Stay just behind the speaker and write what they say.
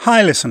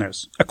Hi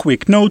listeners, a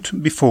quick note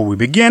before we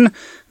begin.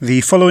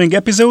 The following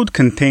episode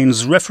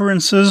contains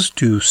references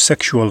to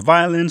sexual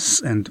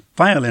violence and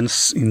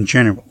violence in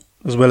general,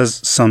 as well as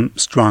some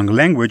strong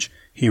language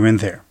here and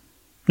there.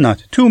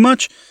 Not too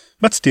much,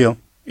 but still,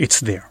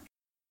 it's there.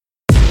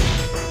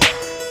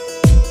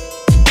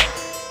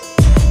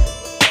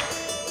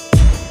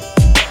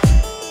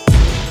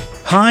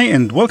 Hi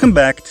and welcome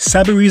back to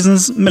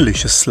Cybereason's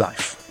Malicious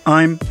Life.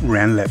 I'm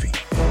Ran Levy.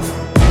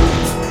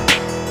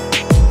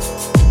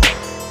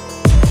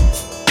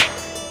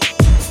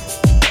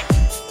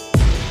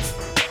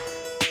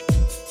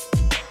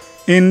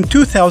 In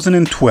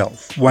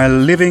 2012, while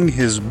living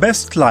his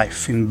best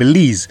life in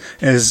Belize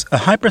as a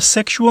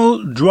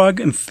hypersexual, drug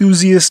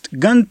enthusiast,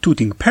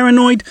 gun-tooting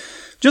paranoid,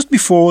 just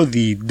before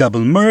the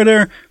double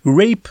murder,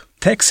 rape,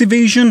 tax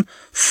evasion,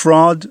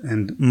 fraud,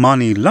 and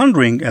money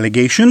laundering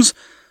allegations,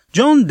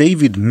 John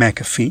David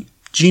McAfee,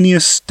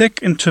 genius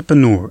tech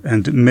entrepreneur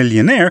and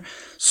millionaire,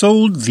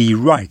 sold the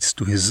rights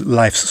to his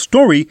life's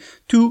story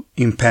to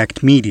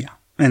Impact Media,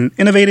 an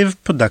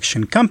innovative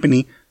production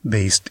company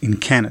based in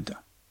Canada.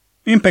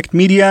 Impact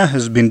Media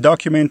has been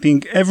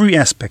documenting every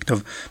aspect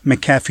of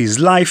McAfee's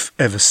life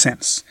ever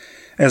since.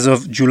 As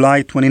of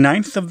July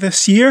 29th of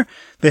this year,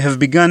 they have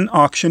begun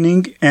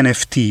auctioning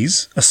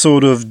NFTs, a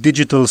sort of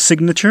digital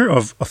signature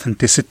of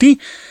authenticity,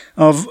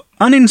 of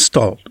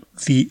Uninstalled,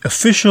 the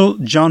official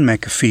John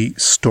McAfee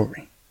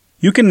story.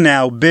 You can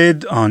now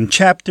bid on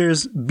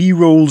chapters,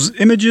 B-rolls,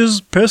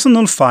 images,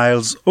 personal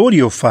files,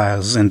 audio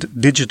files,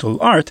 and digital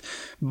art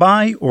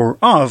by or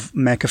of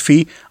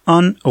McAfee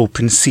on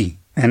OpenSea,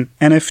 an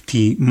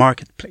NFT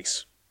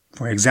marketplace.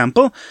 For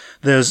example,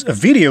 there's a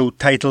video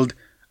titled,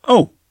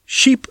 "Oh,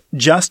 Sheep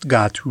Just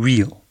Got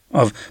Real,"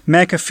 of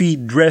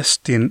McAfee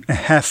dressed in a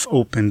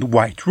half-opened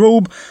white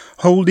robe,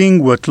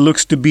 holding what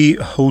looks to be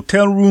a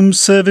hotel room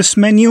service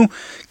menu,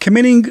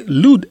 committing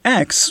lewd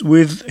acts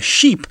with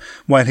sheep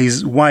while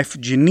his wife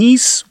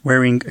Janice,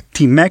 wearing a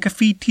Team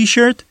McAfee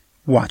t-shirt,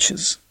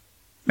 watches.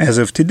 As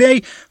of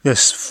today,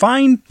 this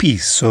fine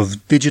piece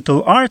of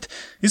digital art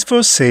is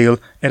for sale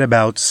at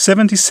about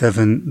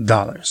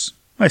 $77.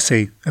 I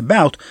say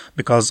about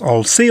because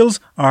all sales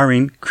are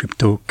in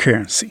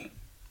cryptocurrency.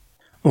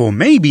 Or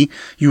maybe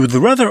you would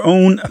rather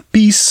own a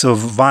piece of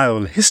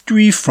vile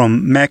history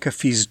from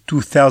McAfee's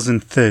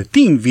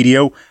 2013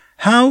 video,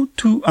 How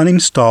to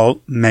Uninstall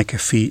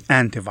McAfee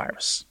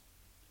Antivirus.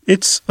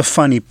 It's a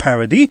funny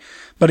parody,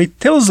 but it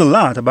tells a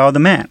lot about the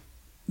man.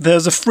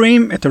 There's a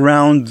frame at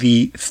around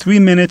the 3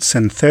 minutes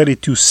and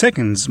 32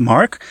 seconds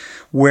mark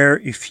where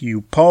if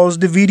you pause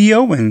the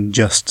video and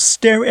just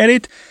stare at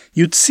it,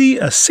 you'd see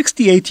a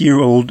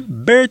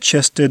 68-year-old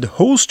bare-chested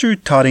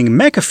holster-toting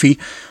McAfee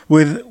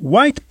with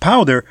white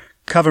powder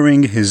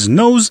covering his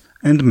nose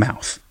and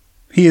mouth.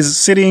 He is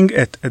sitting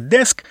at a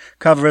desk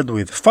covered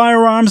with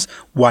firearms,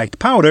 white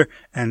powder,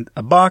 and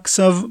a box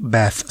of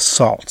bath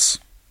salts.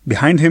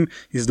 Behind him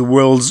is the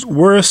world's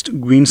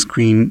worst green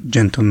screen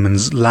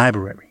gentleman's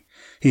library.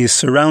 He is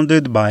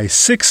surrounded by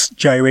 6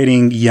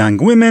 gyrating young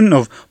women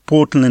of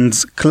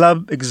Portland's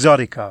Club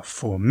Exotica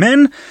for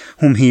men,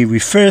 whom he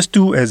refers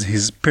to as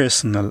his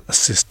personal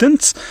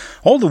assistants,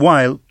 all the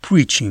while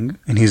preaching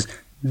in his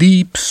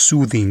deep,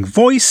 soothing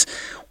voice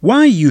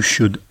why you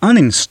should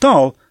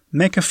uninstall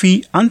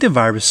McAfee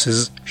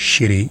Antivirus's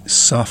shitty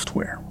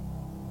software.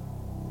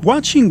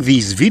 Watching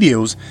these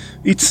videos,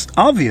 it's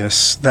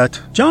obvious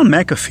that John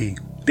McAfee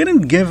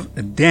didn't give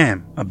a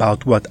damn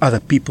about what other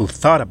people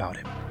thought about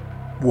him.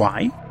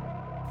 Why?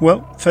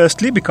 Well,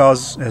 firstly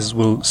because, as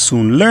we'll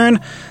soon learn,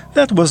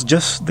 that was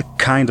just the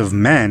kind of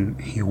man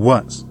he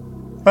was.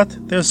 But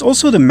there's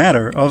also the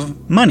matter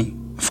of money,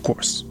 of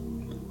course.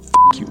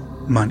 F*** you,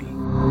 money.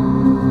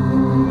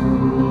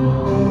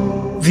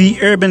 The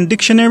Urban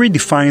Dictionary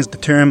defines the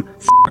term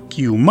 "f***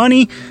 you,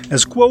 money"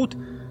 as, quote,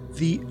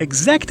 the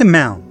exact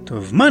amount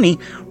of money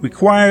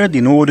required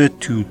in order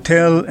to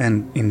tell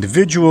an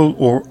individual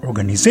or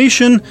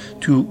organization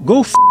to go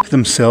f***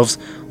 themselves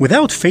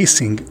without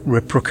facing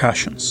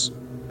repercussions.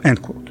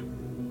 End quote.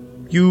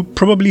 You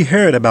probably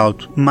heard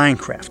about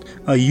Minecraft,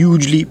 a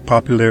hugely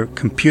popular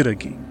computer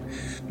game.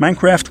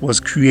 Minecraft was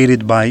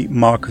created by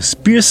Marcus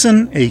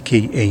Pearson,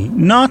 aka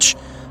Notch,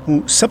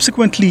 who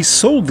subsequently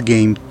sold the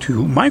game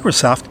to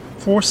Microsoft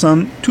for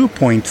some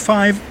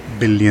 $2.5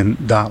 billion.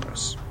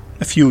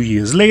 A few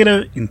years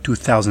later, in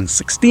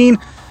 2016,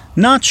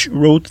 Notch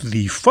wrote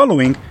the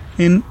following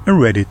in a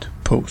Reddit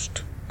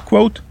post.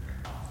 Quote,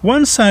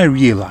 "Once I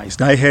realized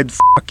I had f***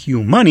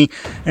 you money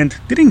and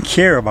didn't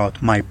care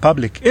about my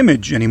public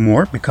image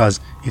anymore because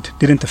it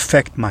didn't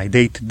affect my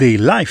day-to-day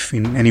life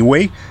in any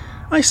way,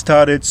 I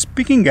started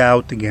speaking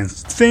out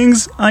against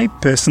things I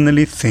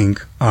personally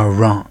think are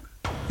wrong."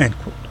 End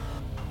quote.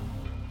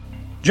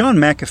 John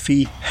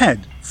McAfee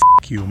had f***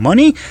 you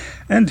money,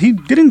 and he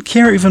didn't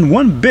care even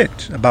one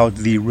bit about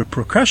the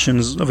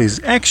repercussions of his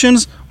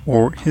actions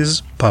or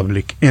his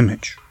public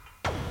image.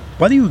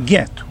 What do you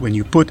get when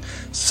you put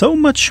so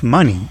much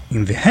money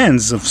in the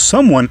hands of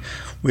someone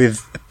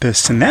with a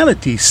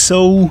personality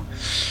so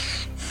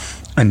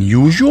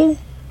unusual?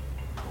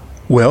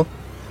 Well,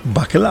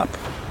 buckle up.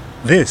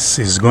 This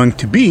is going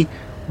to be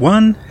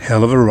one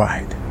hell of a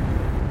ride.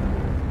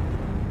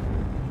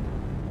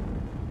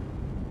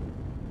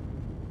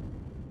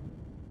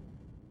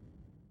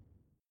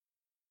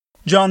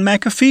 John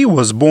McAfee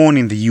was born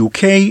in the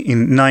UK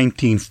in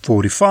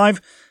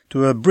 1945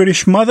 to a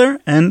British mother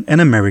and an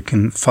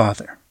American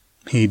father.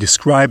 He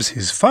describes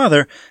his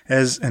father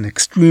as an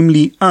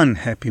extremely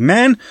unhappy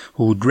man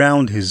who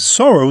drowned his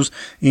sorrows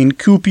in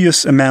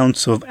copious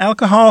amounts of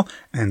alcohol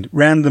and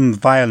random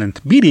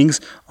violent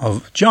beatings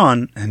of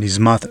John and his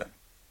mother.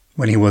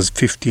 When he was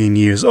 15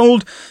 years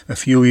old, a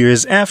few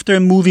years after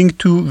moving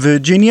to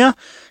Virginia,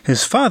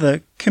 his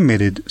father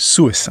committed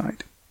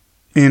suicide.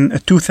 In a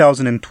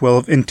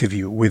 2012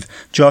 interview with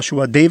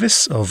Joshua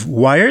Davis of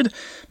Wired,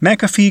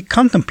 McAfee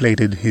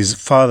contemplated his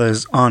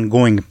father's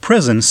ongoing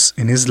presence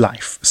in his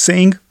life,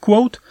 saying,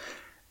 quote,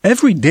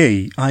 "Every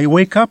day I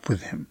wake up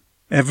with him.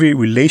 Every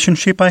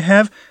relationship I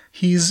have,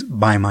 he's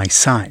by my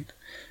side.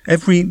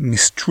 Every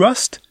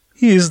mistrust,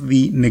 he is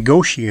the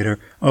negotiator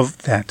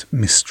of that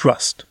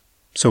mistrust.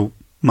 So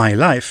my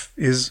life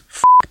is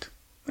f***ed."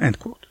 End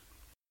quote.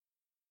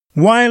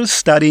 While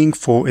studying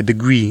for a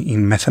degree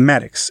in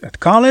mathematics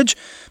at college,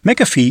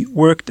 McAfee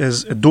worked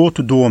as a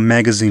door-to-door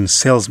magazine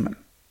salesman.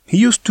 He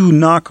used to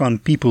knock on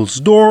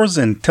people's doors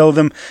and tell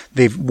them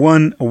they've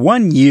won a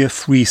 1-year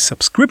free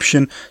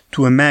subscription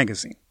to a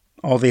magazine.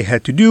 All they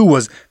had to do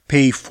was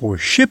pay for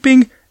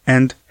shipping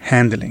and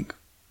handling.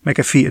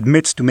 McAfee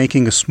admits to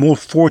making a small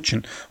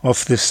fortune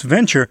off this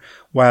venture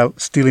while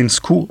still in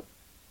school.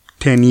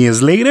 10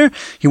 years later,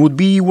 he would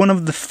be one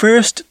of the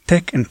first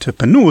tech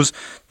entrepreneurs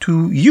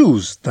to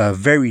use the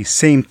very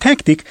same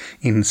tactic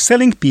in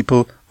selling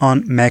people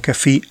on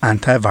McAfee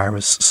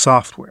antivirus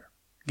software,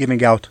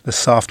 giving out the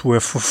software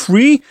for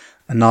free,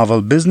 a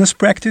novel business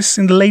practice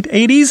in the late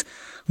 80s,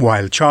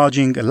 while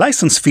charging a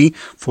license fee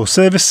for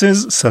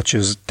services such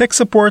as tech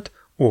support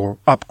or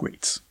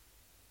upgrades.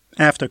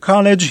 After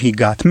college, he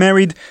got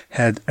married,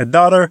 had a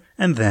daughter,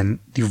 and then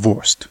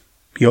divorced.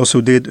 He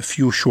also did a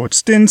few short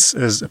stints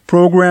as a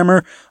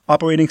programmer,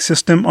 operating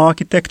system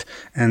architect,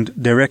 and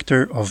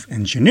director of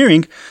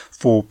engineering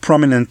for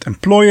prominent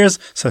employers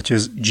such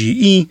as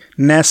GE,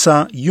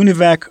 NASA,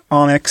 Univac,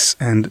 Onyx,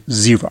 and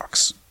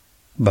Xerox.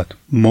 But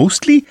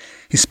mostly,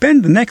 he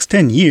spent the next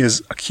 10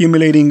 years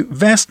accumulating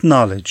vast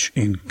knowledge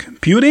in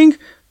computing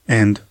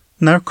and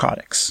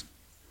narcotics.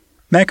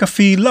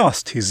 McAfee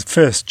lost his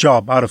first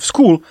job out of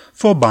school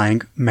for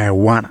buying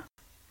marijuana.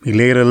 He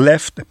later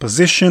left a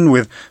position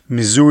with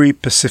Missouri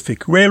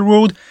Pacific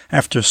Railroad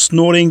after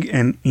snorting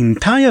an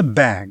entire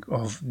bag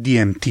of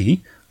DMT,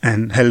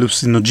 an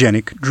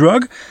hallucinogenic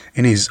drug,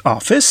 in his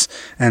office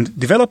and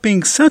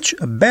developing such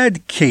a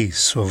bad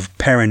case of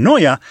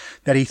paranoia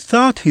that he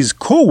thought his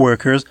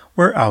co-workers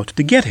were out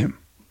to get him.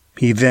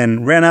 He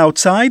then ran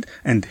outside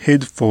and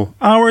hid for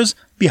hours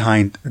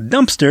behind a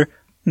dumpster,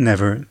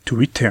 never to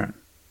return.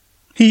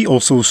 He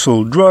also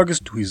sold drugs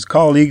to his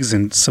colleagues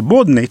and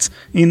subordinates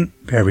in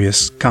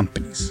various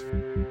companies.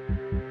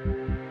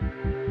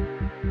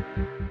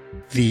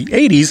 The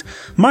 80s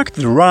marked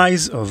the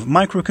rise of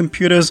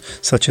microcomputers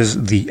such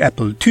as the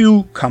Apple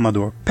II,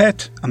 Commodore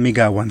PET,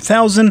 Amiga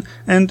 1000,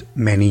 and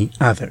many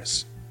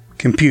others.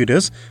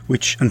 Computers,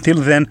 which until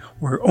then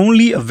were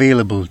only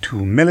available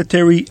to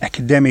military,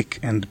 academic,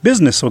 and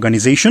business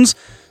organizations,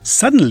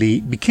 suddenly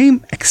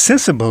became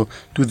accessible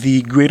to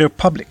the greater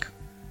public.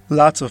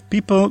 Lots of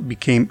people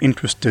became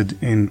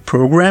interested in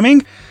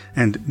programming,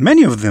 and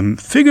many of them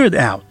figured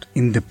out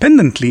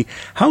independently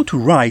how to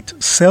write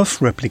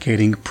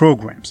self-replicating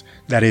programs,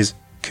 that is,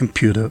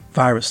 computer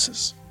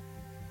viruses.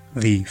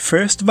 The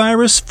first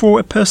virus for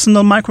a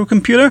personal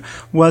microcomputer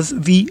was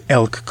the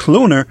Elk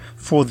cloner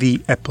for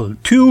the Apple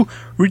II,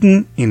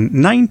 written in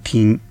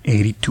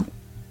 1982.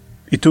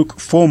 It took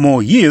 4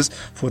 more years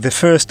for the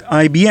first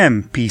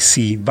IBM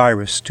PC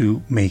virus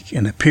to make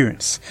an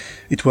appearance.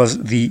 It was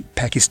the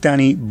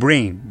Pakistani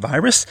Brain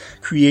virus,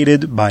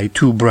 created by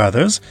 2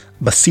 brothers,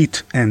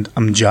 Basit and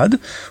Amjad,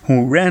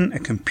 who ran a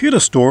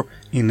computer store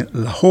in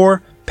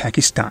Lahore,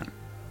 Pakistan.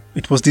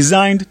 It was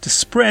designed to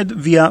spread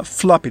via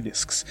floppy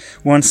disks.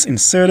 Once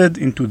inserted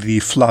into the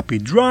floppy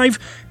drive,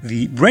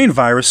 the brain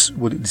virus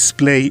would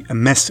display a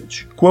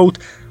message, quote,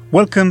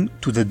 "Welcome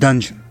to the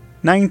dungeon.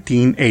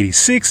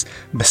 1986,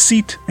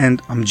 Basit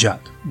and Amjad,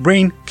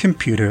 Brain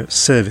Computer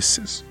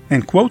Services,"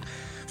 end quote,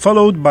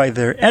 followed by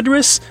their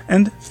address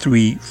and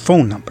 3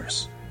 phone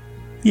numbers.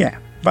 Yeah,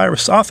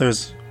 virus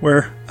authors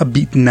were a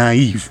bit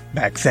naive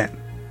back then.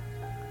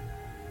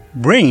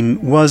 Brain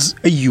was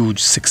a huge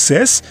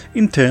success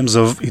in terms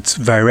of its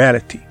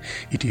virality.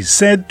 It is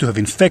said to have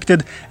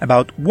infected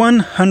about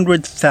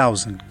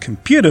 100,000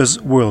 computers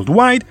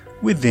worldwide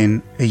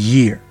within a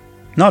year.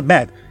 Not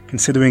bad,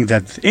 considering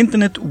that the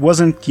internet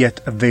wasn't yet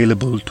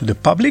available to the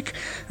public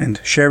and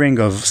sharing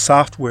of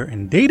software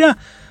and data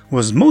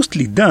was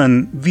mostly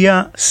done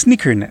via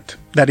Snickernet,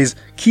 that is,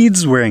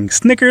 kids wearing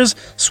Snickers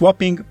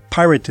swapping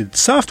pirated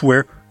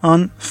software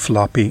on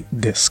floppy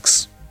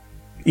disks.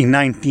 In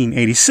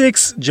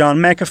 1986, John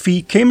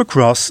McAfee came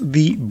across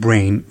the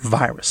Brain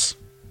virus.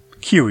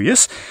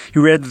 Curious, he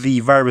read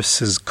the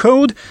virus's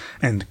code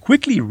and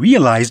quickly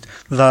realized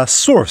the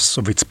source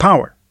of its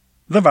power.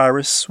 The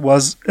virus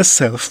was a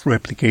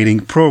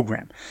self-replicating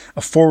program,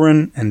 a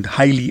foreign and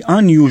highly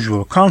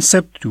unusual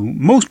concept to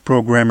most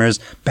programmers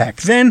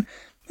back then,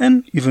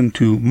 and even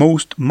to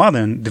most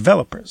modern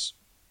developers.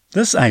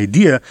 This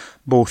idea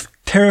both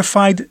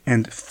terrified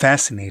and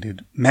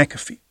fascinated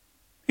McAfee.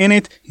 In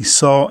it, he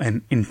saw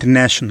an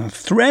international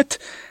threat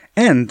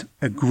and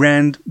a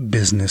grand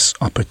business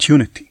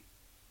opportunity.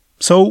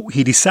 So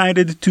he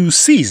decided to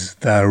seize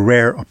the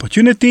rare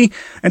opportunity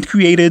and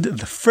created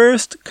the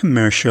first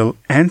commercial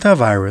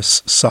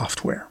antivirus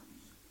software.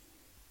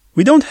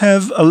 We don't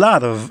have a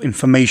lot of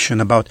information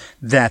about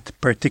that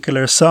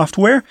particular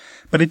software,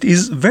 but it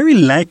is very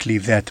likely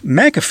that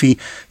McAfee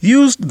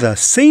used the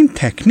same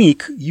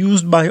technique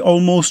used by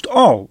almost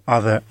all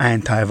other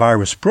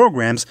antivirus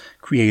programs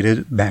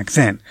created back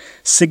then: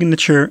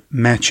 signature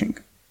matching.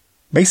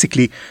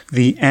 Basically,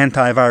 the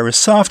antivirus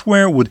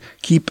software would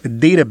keep a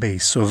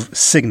database of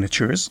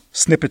signatures,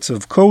 snippets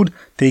of code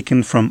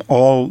taken from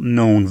all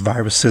known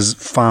viruses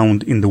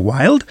found in the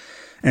wild,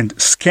 and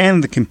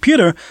scan the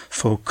computer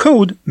for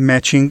code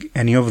matching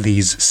any of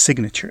these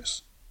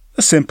signatures.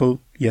 A simple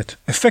yet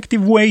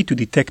effective way to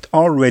detect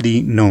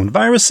already known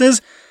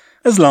viruses,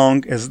 as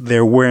long as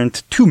there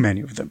weren't too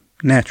many of them,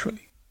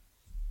 naturally.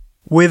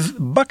 With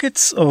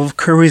buckets of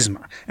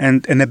charisma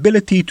and an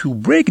ability to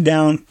break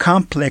down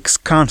complex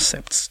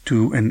concepts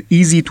to an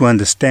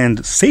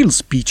easy-to-understand sales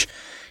speech,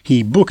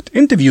 he booked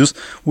interviews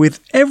with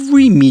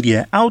every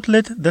media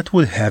outlet that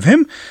would have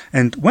him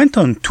and went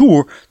on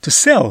tour to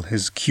sell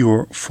his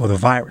cure for the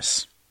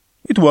virus.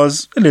 It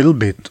was a little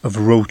bit of a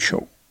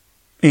roadshow.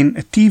 In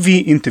a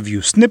TV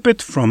interview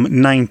snippet from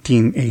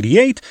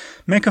 1988,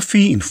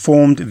 McAfee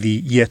informed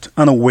the yet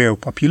unaware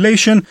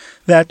population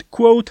that,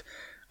 quote,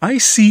 "I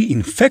see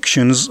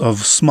infections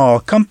of small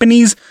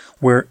companies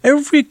where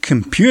every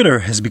computer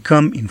has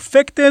become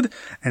infected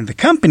and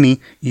the company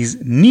is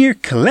near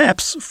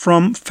collapse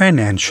from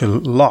financial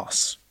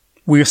loss.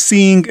 We're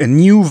seeing a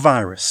new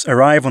virus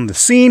arrive on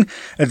the scene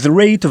at the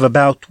rate of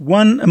about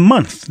one a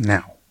month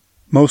now.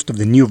 Most of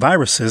the new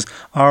viruses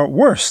are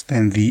worse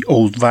than the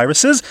old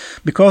viruses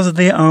because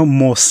they are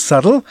more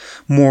subtle,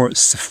 more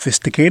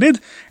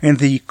sophisticated, and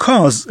they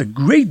cause a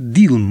great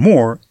deal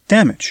more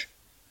damage."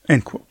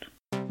 End quote.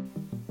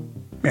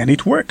 And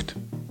it worked.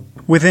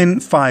 Within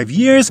 5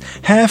 years,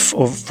 half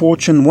of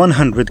Fortune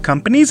 100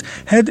 companies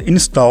had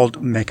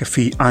installed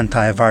McAfee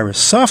antivirus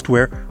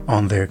software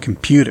on their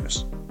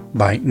computers.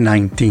 By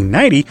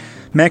 1990,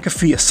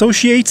 McAfee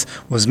Associates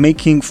was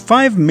making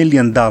 $5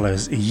 million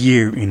a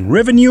year in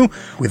revenue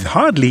with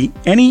hardly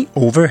any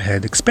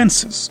overhead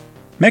expenses.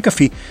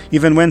 McAfee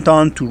even went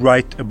on to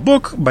write a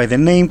book by the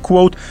name,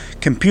 quote,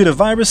 "Computer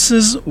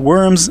Viruses,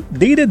 Worms,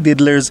 Data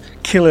Diddlers,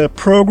 Killer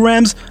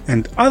Programs,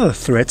 and Other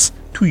Threats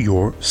to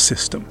Your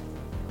System."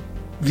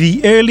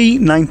 The early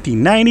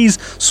 1990s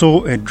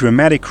saw a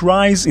dramatic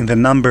rise in the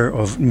number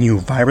of new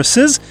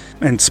viruses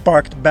and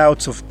sparked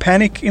bouts of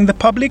panic in the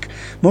public,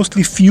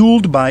 mostly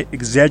fueled by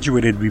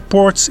exaggerated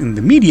reports in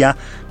the media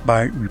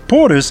by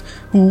reporters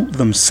who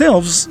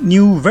themselves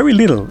knew very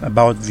little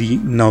about the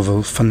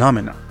novel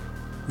phenomena.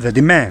 The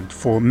demand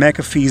for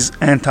McAfee's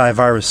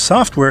antivirus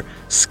software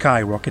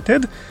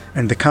skyrocketed,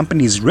 and the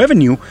company's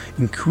revenue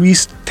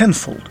increased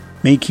tenfold,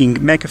 making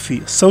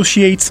McAfee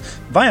Associates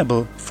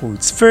viable for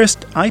its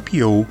first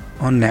IPO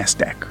on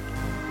NASDAQ.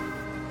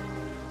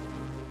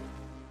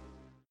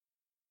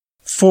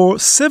 For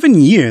 7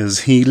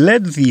 years, he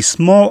led the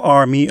small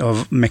army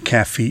of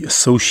McAfee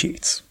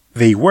Associates.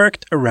 They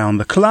worked around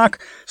the clock,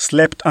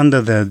 slept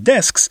under their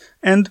desks,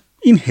 and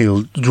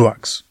inhaled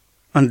drugs.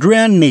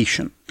 Andrea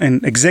Nation,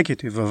 an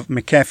executive of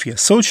McAfee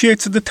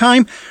Associates at the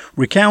time,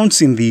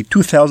 recounts in the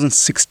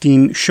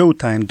 2016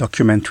 Showtime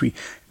documentary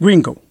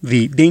Gringo,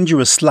 The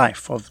Dangerous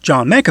Life of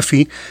John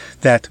McAfee,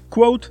 that,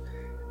 quote,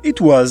 "It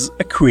was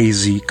a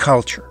crazy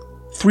culture.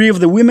 3 of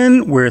the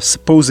women were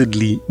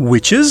supposedly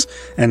witches,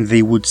 and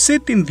they would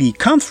sit in the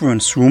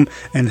conference room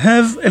and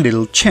have a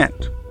little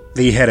chant.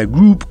 They had a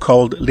group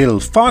called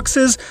Little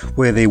Foxes,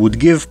 where they would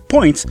give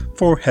points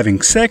for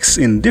having sex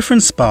in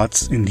different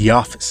spots in the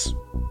office.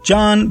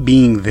 John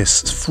being this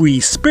free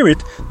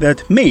spirit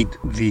that made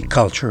the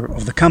culture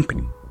of the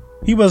company.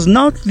 He was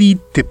not the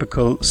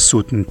typical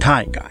suit and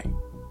tie guy."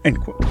 End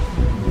quote.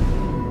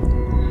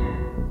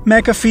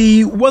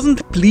 McAfee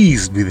wasn't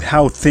pleased with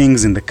how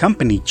things in the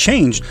company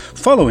changed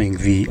following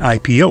the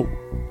IPO.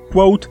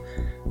 Quote,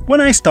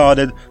 "When I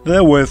started,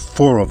 there were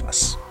 4 of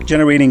us,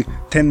 generating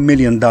 $10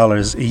 million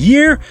a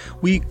year.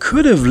 We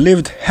could have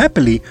lived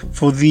happily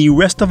for the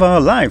rest of our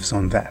lives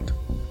on that.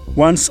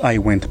 Once I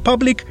went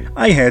public,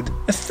 I had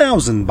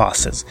 1,000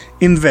 bosses,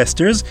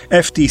 investors,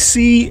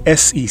 FTC,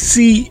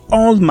 SEC,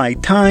 all my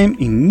time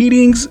in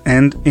meetings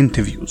and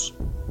interviews.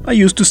 I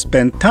used to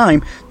spend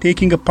time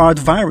taking apart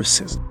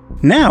viruses.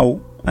 Now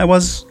I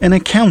was an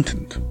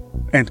accountant."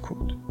 End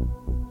quote.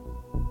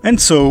 And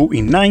so,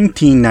 in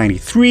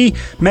 1993,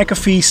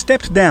 McAfee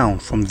stepped down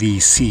from the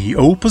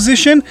CEO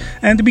position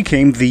and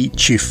became the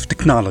Chief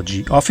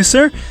Technology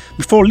Officer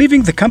before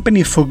leaving the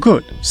company for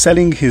good,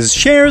 selling his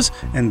shares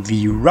and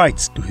the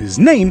rights to his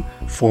name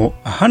for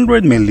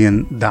 $100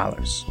 million.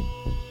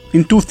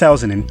 In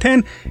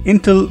 2010,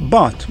 Intel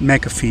bought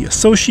McAfee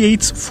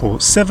Associates for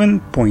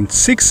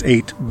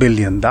 $7.68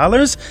 billion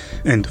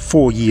and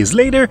 4 years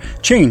later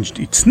changed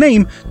its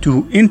name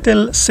to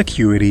Intel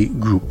Security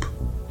Group.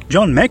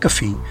 John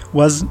McAfee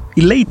was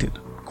elated.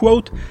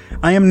 Quote,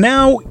 "I am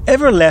now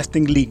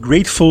everlastingly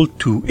grateful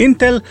to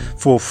Intel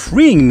for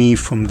freeing me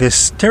from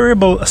this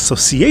terrible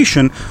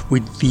association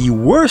with the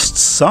worst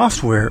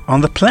software on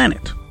the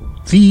planet.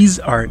 These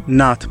are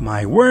not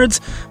my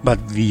words, but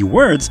the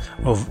words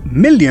of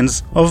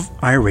millions of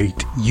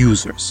irate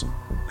users."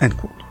 End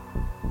quote.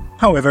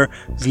 However,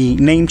 the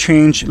name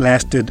change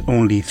lasted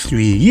only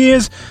 3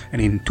 years,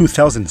 and in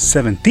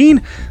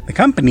 2017, the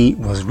company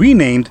was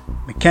renamed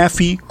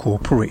McAfee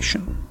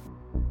Corporation.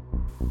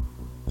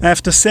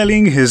 After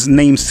selling his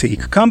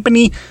namesake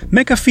company,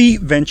 McAfee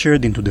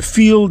ventured into the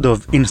field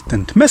of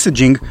instant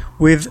messaging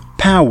with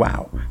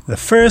Powwow, the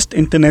first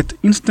internet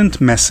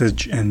instant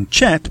message and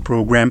chat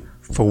program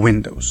for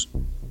Windows.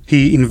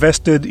 He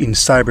invested in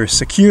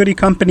cybersecurity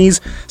companies,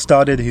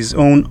 started his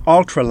own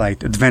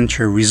ultralight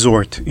adventure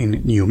resort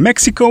in New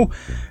Mexico,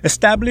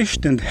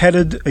 established and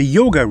headed a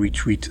yoga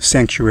retreat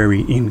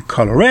sanctuary in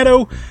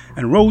Colorado,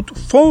 and wrote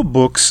 4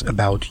 books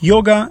about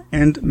yoga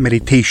and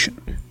meditation,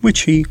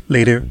 which he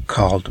later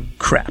called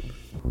crap.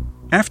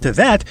 After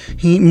that,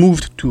 he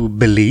moved to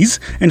Belize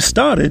and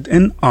started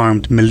an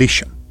armed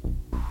militia.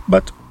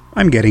 But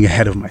I'm getting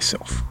ahead of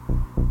myself.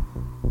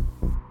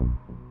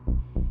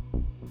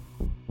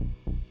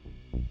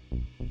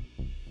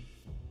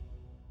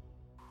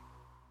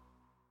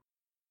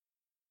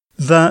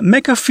 The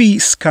McAfee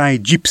Sky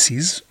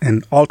Gypsies,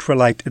 an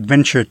ultralight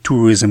adventure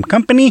tourism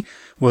company,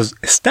 was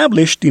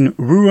established in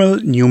rural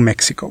New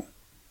Mexico.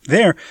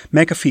 There,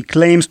 McAfee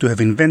claims to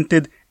have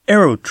invented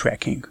aero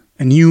tracking,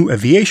 a new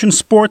aviation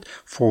sport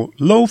for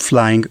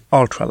low-flying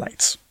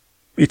ultralights.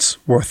 It's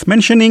worth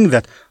mentioning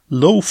that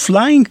low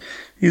flying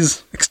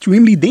is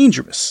extremely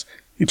dangerous.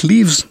 It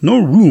leaves no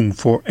room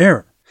for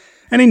error.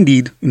 And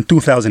indeed, in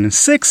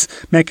 2006,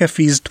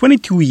 McAfee's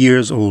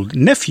 22-year-old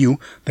nephew,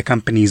 the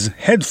company's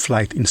head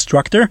flight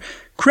instructor,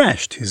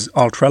 crashed his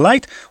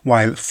ultralight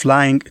while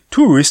flying a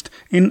tourist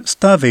in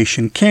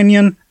Starvation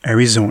Canyon,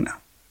 Arizona.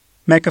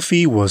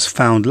 McAfee was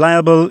found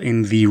liable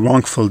in the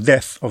wrongful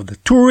death of the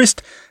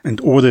tourist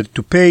and ordered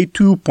to pay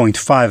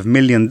 $2.5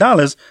 million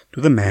to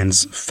the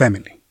man's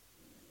family.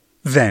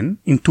 Then,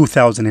 in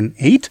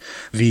 2008,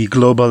 the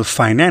global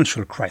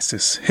financial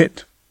crisis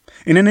hit.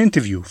 In an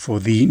interview for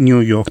the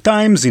New York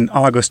Times in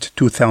August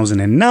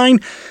 2009,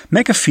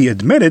 McAfee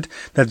admitted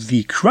that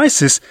the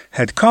crisis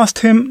had cost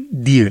him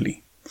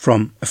dearly.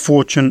 From a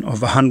fortune of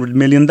 $100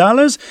 million,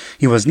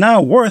 he was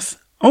now worth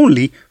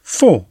only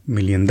 $4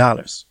 million.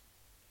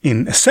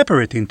 In a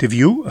separate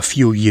interview a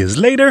few years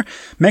later,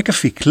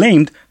 McAfee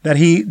claimed that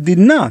he did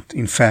not,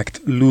 in fact,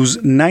 lose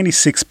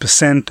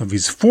 96% of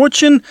his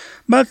fortune,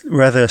 but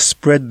rather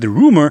spread the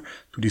rumor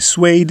to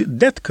dissuade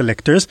debt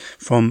collectors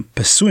from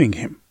pursuing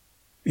him.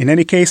 In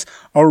any case,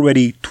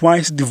 already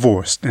twice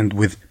divorced and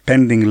with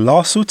pending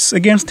lawsuits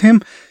against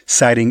him,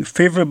 citing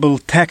favorable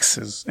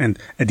taxes and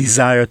a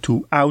desire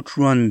to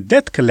outrun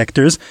debt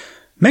collectors,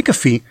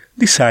 McAfee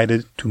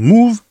decided to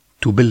move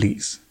to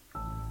Belize.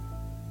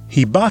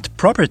 He bought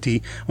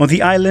property on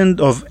the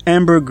island of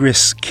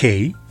Ambergris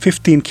Caye,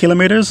 15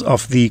 kilometers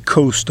off the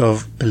coast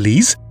of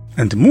Belize,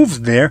 and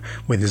moved there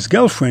with his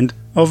girlfriend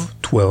of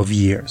 12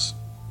 years.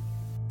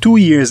 2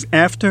 years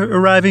after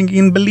arriving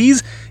in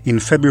Belize, in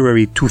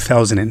February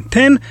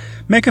 2010,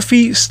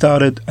 McAfee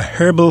started a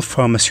herbal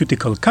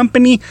pharmaceutical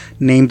company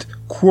named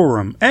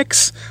Quorum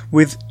X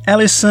with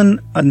Alison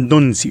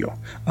Adonzio,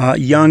 a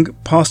young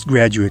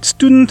postgraduate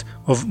student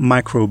of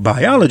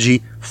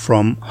microbiology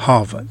from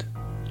Harvard.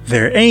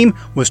 Their aim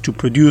was to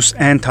produce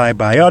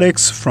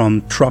antibiotics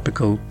from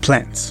tropical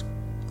plants.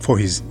 For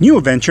his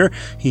new venture,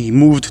 he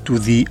moved to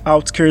the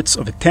outskirts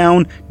of a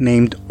town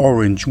named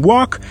Orange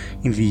Walk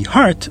in the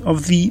heart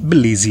of the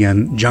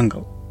Belizean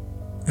jungle.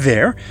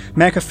 There,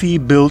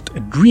 McAfee built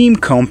a dream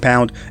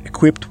compound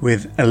equipped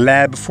with a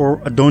lab for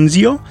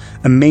Adonzio,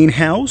 a main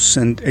house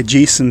and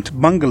adjacent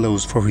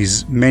bungalows for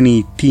his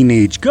many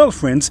teenage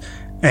girlfriends,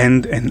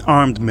 and an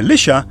armed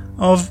militia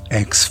of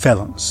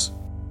ex-felons.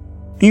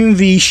 In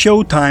the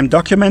Showtime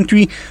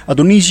documentary,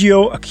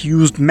 Adonzio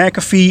accused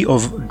McAfee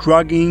of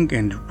drugging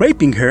and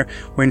raping her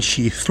when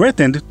she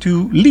threatened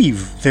to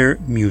leave their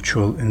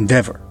mutual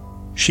endeavor.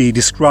 She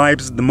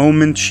describes the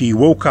moment she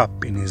woke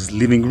up in his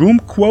living room,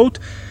 quote,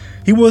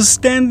 "He was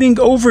standing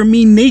over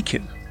me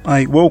naked.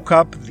 I woke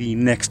up the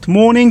next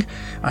morning.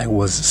 I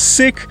was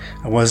sick.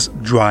 I was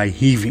dry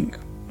heaving.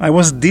 I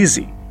was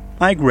dizzy.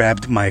 I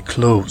grabbed my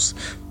clothes.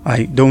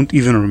 I don't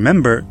even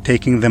remember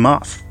taking them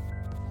off."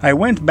 I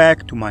went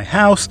back to my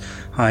house,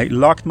 I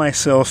locked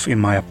myself in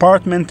my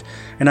apartment,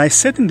 and I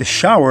sat in the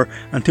shower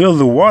until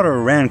the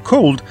water ran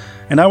cold,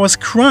 and I was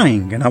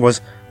crying and I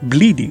was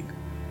bleeding."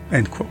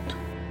 End quote.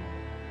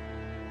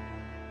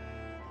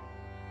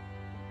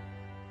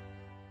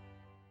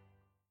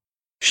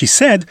 She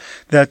said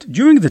that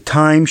during the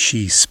time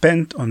she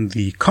spent on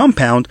the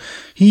compound,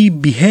 he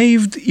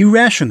behaved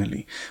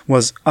irrationally,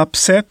 was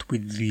upset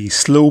with the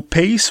slow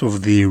pace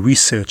of the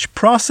research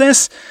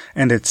process,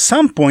 and at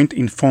some point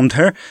informed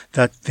her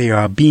that they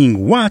are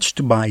being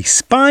watched by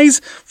spies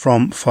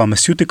from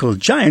pharmaceutical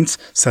giants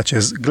such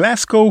as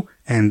Glasgow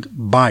and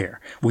Bayer,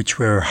 which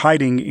were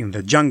hiding in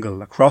the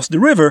jungle across the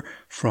river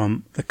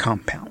from the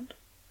compound.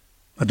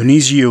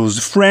 Adonisio's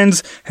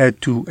friends had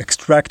to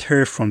extract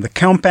her from the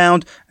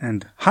compound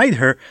and hide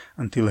her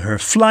until her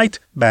flight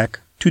back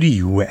to the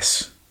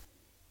US.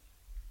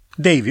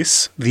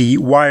 Davis, the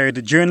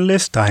Wired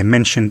journalist I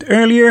mentioned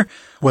earlier,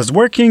 was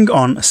working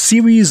on a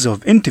series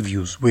of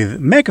interviews with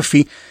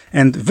McAfee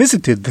and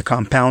visited the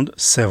compound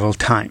several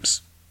times.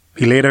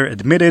 He later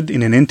admitted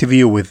in an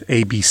interview with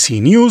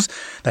ABC News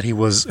that he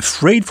was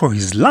afraid for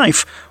his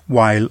life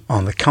while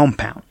on the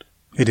compound.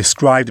 He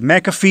described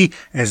McAfee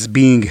as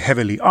being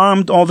heavily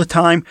armed all the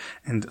time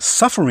and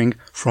suffering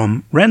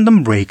from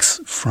random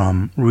breaks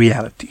from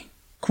reality.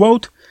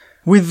 Quote,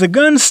 "With the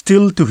gun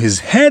still to his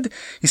head,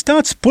 he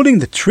starts pulling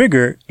the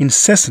trigger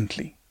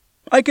incessantly.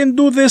 I can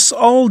do this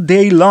all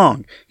day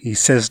long," he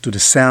says to the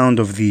sound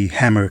of the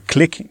hammer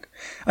clicking.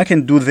 "I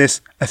can do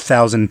this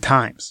 1,000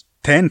 times,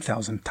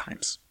 10,000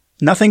 times.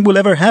 Nothing will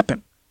ever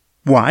happen.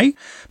 Why?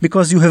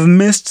 Because you have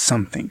missed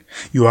something.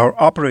 You are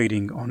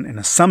operating on an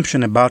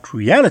assumption about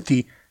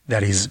reality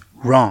that is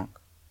wrong."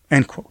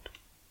 End quote.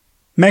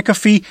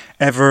 McAfee,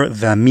 ever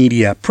the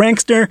media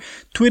prankster,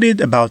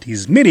 tweeted about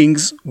his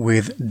meetings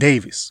with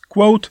Davis.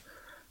 Quote,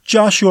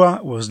 "Joshua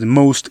was the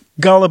most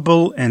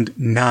gullible and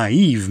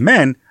naive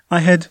man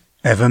I had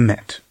ever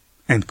met."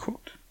 End quote.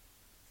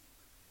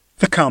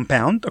 The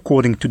compound,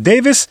 according to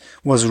Davis,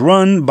 was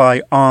run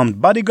by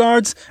armed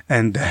bodyguards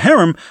and the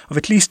harem of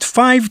at least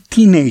 5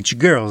 teenage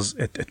girls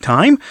at a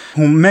time,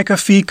 whom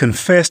McAfee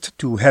confessed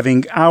to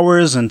having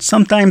hours and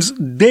sometimes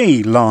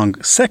day-long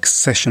sex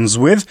sessions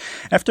with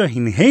after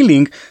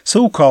inhaling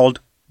so-called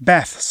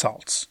bath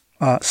salts,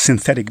 a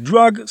synthetic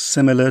drug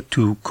similar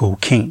to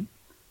cocaine.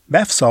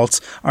 Bath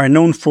salts are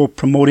known for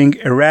promoting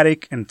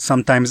erratic and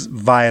sometimes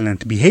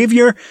violent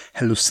behavior,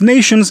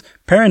 hallucinations,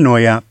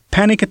 paranoia,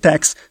 panic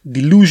attacks,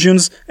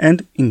 delusions,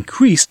 and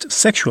increased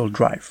sexual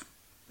drive.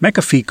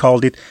 McAfee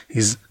called it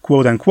his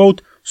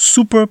quote-unquote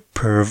super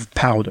perv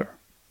powder.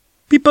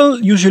 People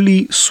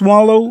usually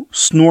swallow,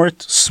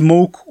 snort,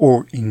 smoke,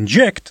 or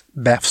inject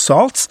bath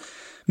salts.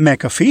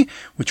 McAfee,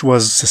 which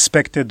was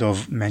suspected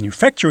of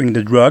manufacturing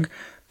the drug,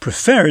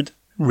 preferred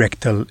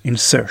rectal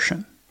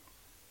insertion.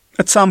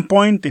 At some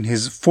point in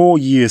his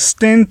 4-year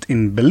stint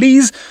in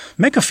Belize,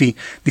 McAfee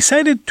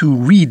decided to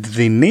raid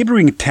the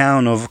neighboring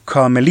town of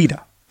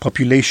Carmelita,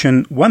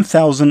 population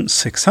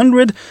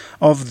 1,600,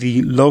 of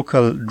the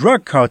local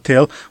drug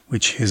cartel,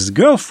 which his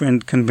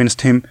girlfriend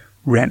convinced him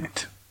ran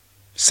it.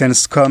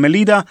 Since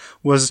Carmelita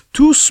was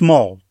too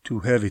small to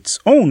have its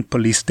own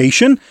police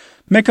station,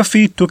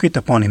 McAfee took it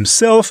upon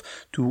himself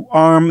to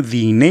arm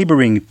the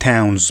neighboring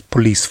town's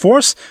police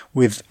force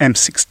with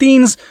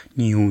M16s,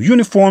 new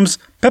uniforms,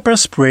 pepper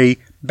spray,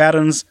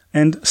 batons,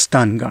 and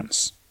stun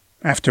guns.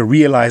 After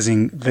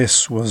realizing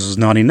this was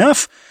not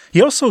enough,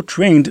 he also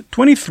trained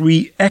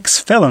 23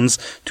 ex-felons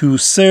to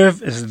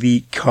serve as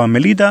the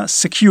Carmelita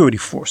Security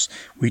Force,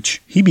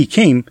 which he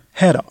became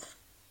head of.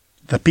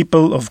 The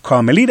people of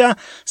Carmelita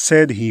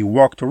said he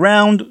walked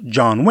around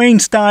John Wayne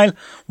style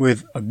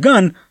with a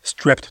gun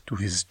strapped to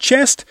his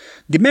chest,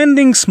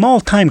 demanding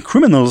small-time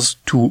criminals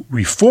to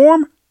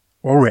reform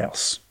or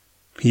else.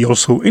 He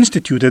also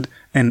instituted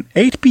an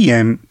 8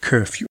 p.m.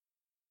 curfew.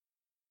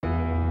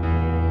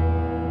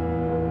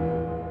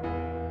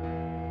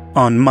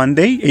 On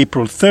Monday,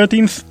 April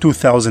 13th,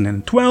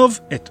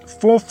 2012, at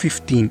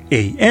 4:15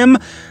 a.m.,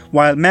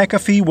 while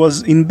McAfee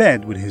was in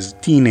bed with his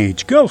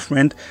teenage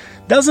girlfriend,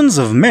 dozens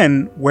of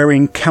men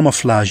wearing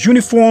camouflage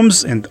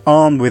uniforms and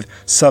armed with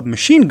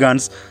submachine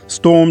guns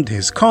stormed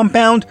his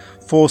compound,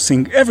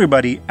 forcing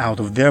everybody out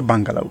of their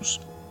bungalows.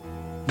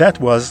 That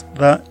was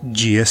the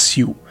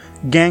GSU,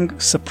 Gang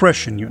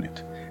Suppression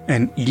Unit,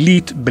 an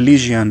elite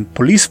Belizean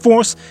police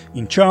force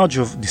in charge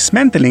of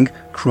dismantling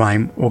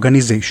crime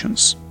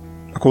organizations.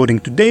 According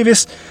to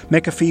Davis,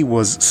 McAfee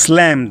was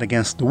slammed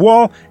against the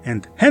wall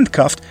and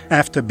handcuffed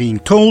after being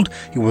told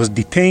he was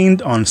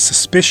detained on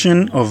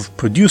suspicion of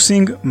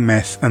producing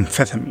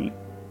methamphetamine.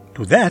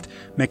 To that,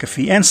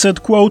 McAfee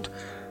answered, quote,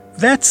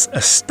 "That's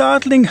a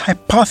startling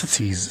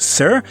hypothesis,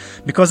 sir,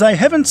 because I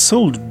haven't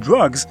sold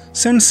drugs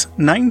since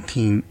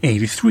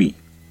 1983."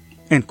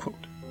 End quote.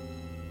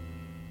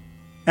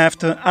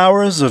 After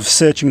hours of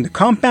searching the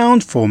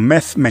compound for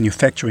meth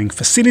manufacturing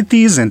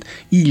facilities and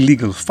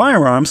illegal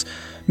firearms,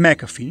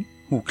 McAfee,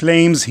 who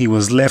claims he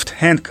was left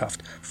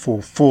handcuffed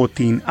for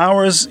 14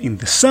 hours in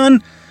the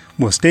sun,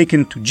 was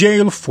taken to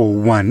jail for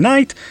one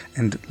night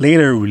and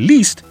later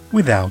released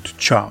without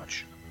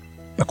charge.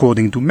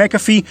 According to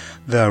McAfee,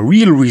 the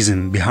real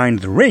reason behind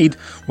the raid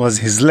was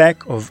his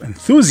lack of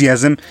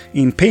enthusiasm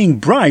in paying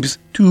bribes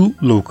to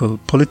local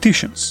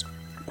politicians.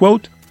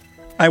 Quote,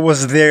 "I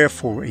was there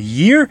for a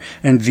year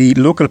and the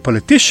local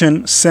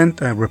politician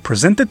sent a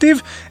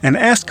representative and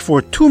asked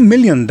for $2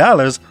 million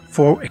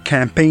for a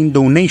campaign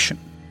donation.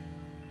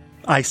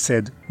 I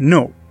said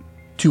no.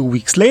 2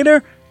 weeks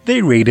later,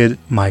 they raided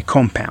my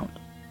compound."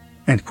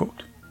 End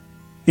quote.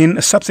 In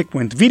a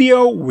subsequent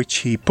video,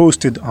 which he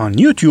posted on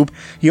YouTube,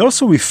 he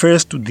also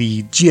refers to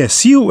the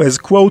GSU as,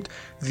 quote,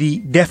 "the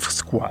death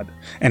squad,"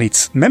 and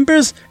its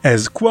members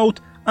as, quote,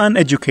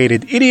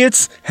 "uneducated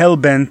idiots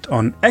hell-bent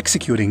on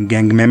executing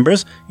gang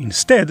members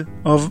instead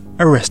of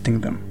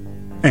arresting them,"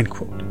 end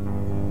quote.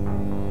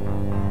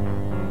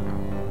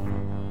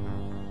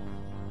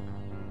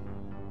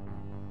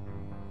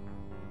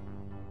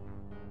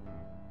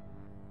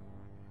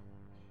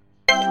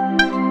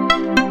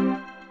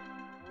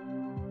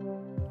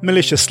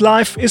 Malicious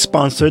Life is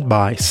sponsored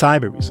by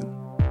Cybereason.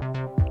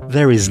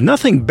 There is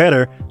nothing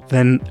better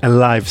than a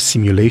live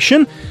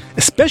simulation,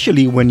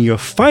 especially when you're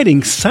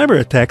fighting cyber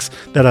attacks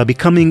that are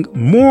becoming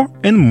more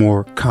and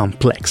more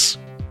complex.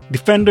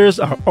 Defenders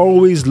are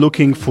always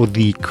looking for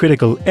the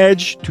critical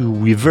edge to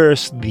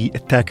reverse the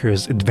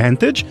attacker's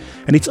advantage,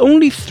 and it's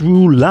only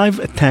through live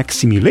attack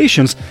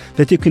simulations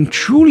that you can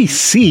truly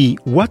see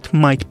what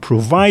might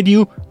provide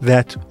you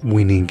that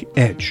winning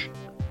edge.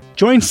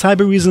 Join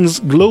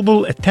Cybereason's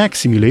global attack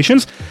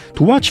simulations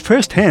to watch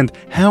firsthand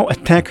how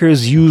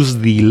attackers use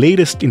the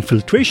latest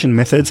infiltration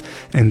methods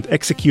and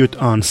execute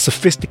on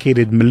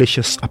sophisticated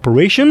malicious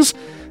operations,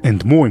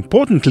 and more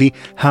importantly,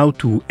 how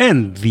to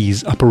end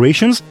these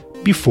operations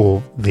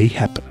before they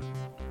happen.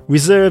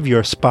 Reserve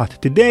your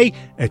spot today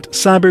at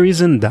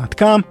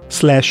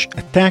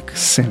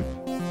cybereason.com/attacksim.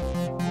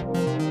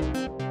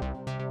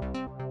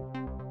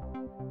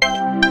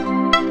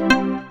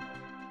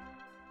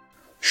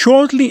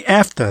 Shortly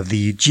after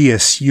the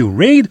GSU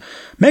raid,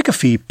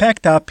 McAfee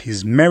packed up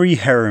his merry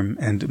harem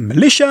and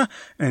militia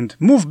and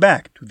moved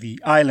back to the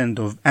island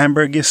of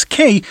Ambergris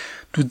Caye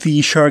to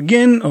the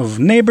chagrin of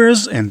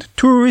neighbors and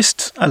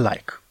tourists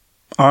alike.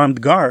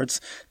 Armed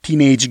guards,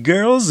 teenage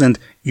girls, and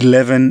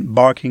 11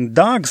 barking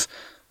dogs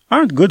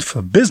aren't good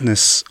for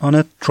business on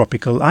a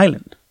tropical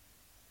island.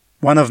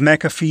 One of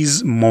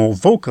McAfee's more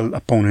vocal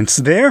opponents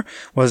there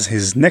was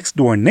his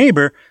next-door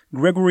neighbor,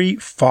 Gregory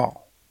Fall.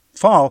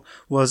 Fall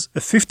was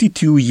a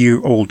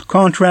 52-year-old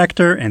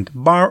contractor and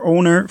bar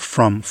owner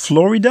from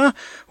Florida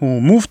who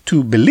moved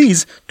to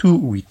Belize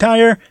to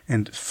retire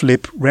and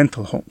flip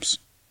rental homes.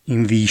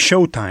 In the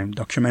Showtime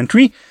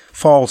documentary,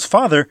 Fall's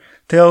father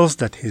tells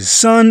that his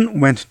son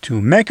went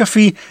to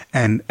McAfee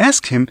and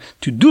asked him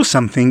to do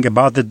something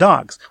about the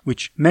dogs,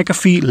 which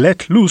McAfee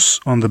let loose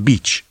on the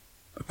beach.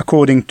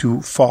 According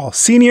to Fall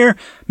Sr.,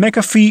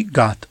 McAfee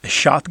got a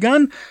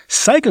shotgun,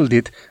 cycled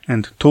it,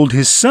 and told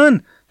his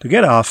son to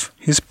get off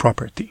his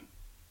property.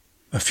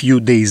 A few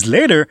days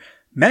later,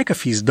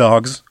 McAfee's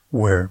dogs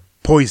were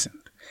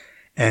poisoned,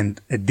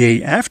 and a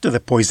day after the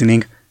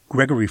poisoning,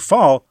 Gregory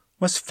Fall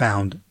was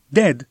found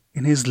dead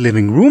in his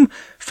living room,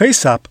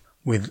 face up,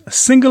 with a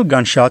single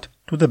gunshot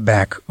to the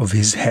back of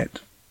his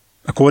head.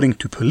 According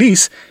to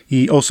police,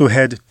 he also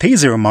had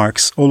taser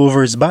marks all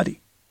over his body.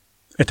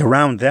 At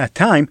around that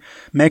time,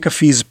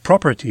 McAfee's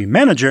property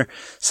manager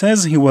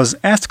says he was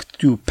asked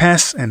to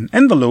pass an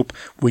envelope,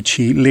 which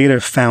he later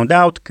found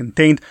out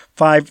contained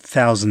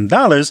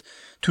 $5,000,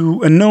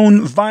 to a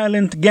known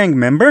violent gang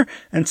member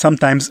and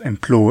sometimes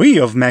employee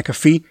of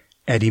McAfee,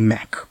 Eddie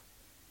Mack.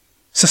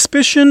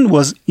 Suspicion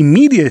was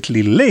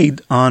immediately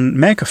laid on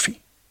McAfee.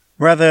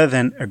 Rather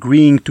than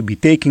agreeing to be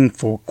taken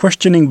for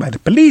questioning by the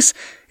police,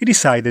 he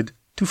decided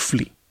to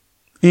flee.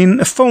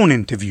 In a phone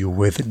interview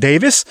with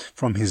Davis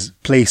from his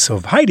place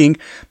of hiding,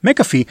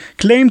 McAfee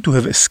claimed to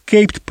have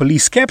escaped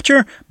police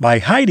capture by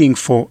hiding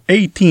for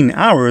 18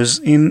 hours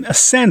in a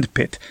sand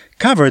pit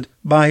covered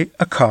by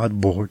a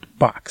cardboard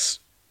box.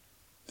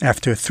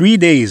 After 3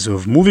 days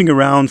of moving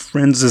around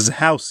friends'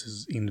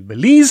 houses in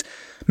Belize,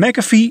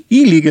 McAfee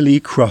illegally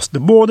crossed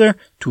the border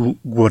to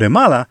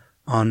Guatemala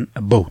on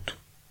a boat.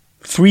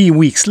 3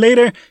 weeks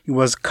later, he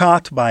was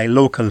caught by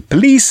local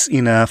police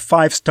in a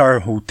 5-star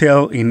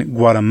hotel in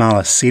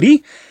Guatemala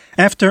City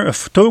after a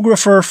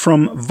photographer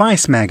from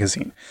Vice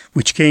magazine,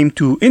 which came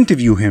to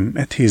interview him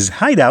at his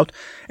hideout,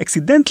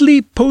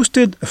 accidentally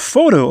posted a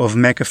photo of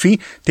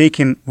McAfee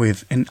taken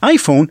with an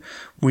iPhone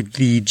with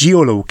the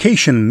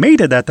geolocation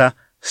metadata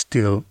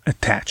still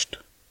attached.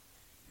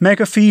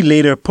 McAfee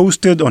later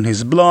posted on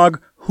his blog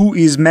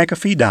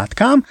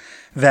whoismcafee.com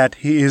that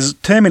he is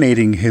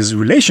terminating his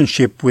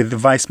relationship with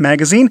Vice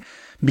magazine,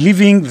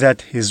 believing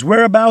that his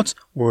whereabouts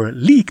were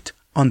leaked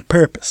on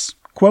purpose.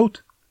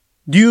 Quote,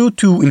 Due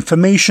to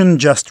information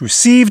just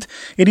received,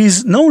 it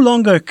is no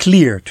longer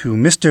clear to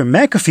Mr.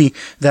 McAfee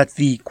that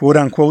the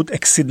quote-unquote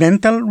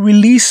accidental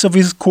release of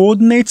his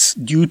coordinates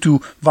due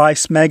to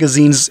Vice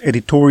magazine's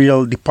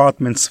editorial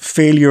department's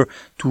failure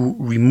to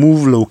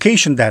remove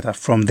location data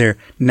from their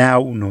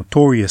now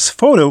notorious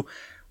photo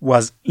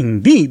was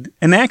indeed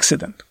an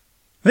accident.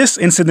 This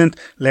incident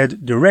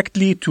led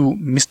directly to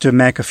Mr.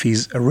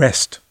 McAfee's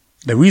arrest.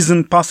 The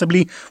reason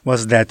possibly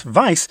was that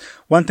Vice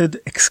wanted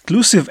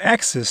exclusive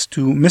access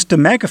to Mr.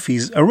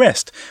 McAfee's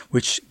arrest,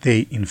 which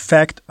they in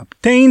fact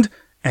obtained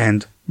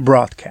and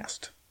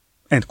broadcast.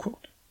 End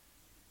quote.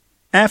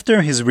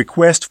 After his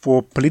request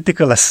for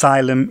political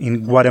asylum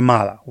in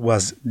Guatemala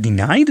was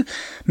denied,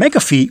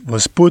 McAfee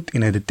was put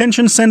in a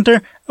detention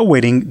center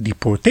awaiting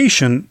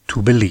deportation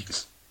to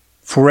Belize.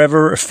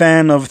 Forever a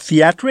fan of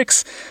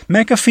theatrics,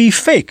 McAfee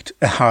faked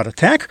a heart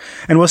attack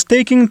and was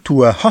taken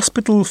to a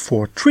hospital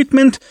for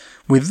treatment,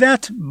 with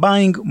that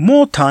buying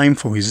more time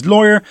for his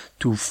lawyer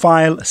to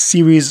file a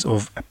series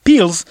of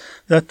appeals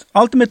that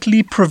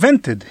ultimately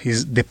prevented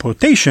his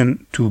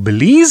deportation to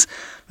Belize,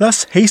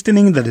 thus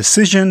hastening the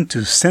decision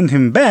to send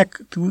him back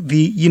to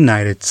the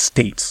United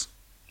States.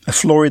 A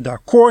Florida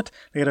court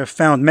later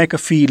found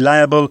McAfee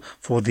liable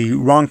for the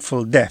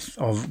wrongful death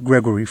of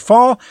Gregory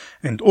Fall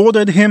and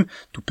ordered him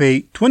to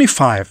pay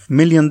 $25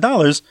 million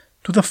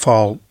to the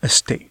Fall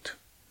estate.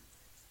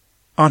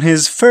 On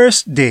his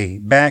first day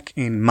back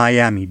in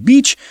Miami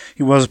Beach,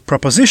 he was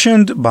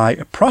propositioned by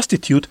a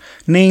prostitute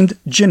named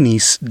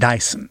Janice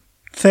Dyson.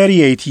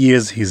 38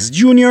 years his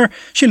junior,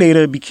 she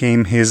later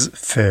became his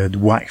third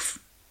wife.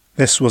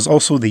 This was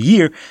also the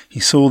year he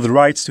sold the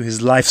rights to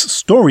his life's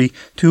story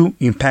to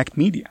Impact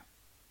Media.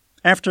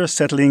 After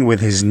settling with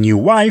his new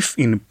wife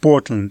in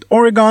Portland,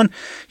 Oregon,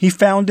 he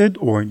founded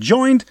or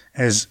joined,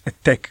 as a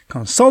tech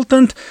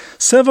consultant,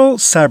 several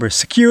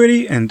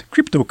cybersecurity and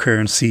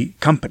cryptocurrency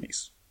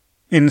companies.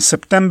 In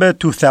September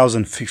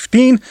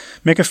 2015,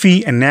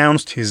 McAfee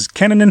announced his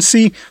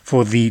candidacy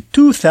for the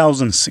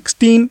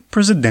 2016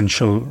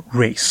 presidential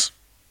race.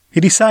 He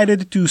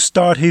decided to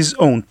start his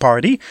own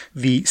party,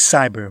 the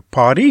Cyber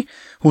Party,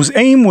 whose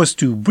aim was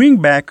to bring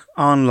back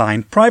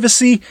online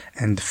privacy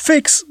and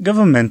fix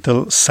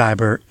governmental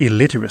cyber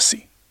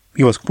illiteracy.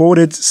 He was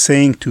quoted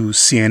saying to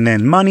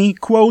CNN Money,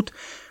 quote,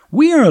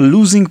 "We are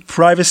losing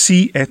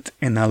privacy at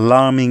an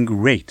alarming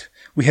rate.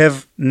 We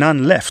have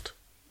none left.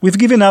 We've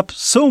given up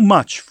so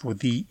much for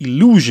the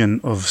illusion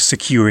of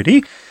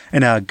security,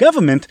 and our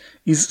government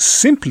is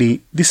simply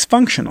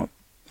dysfunctional."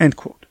 End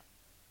quote.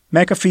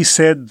 McAfee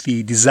said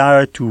the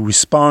desire to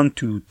respond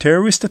to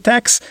terrorist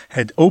attacks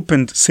had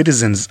opened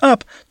citizens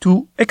up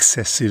to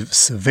excessive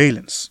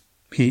surveillance.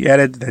 He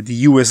added that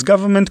the U.S.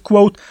 government,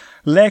 quote,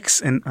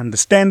 "lacks an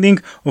understanding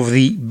of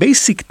the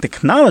basic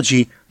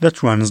technology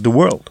that runs the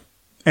world,"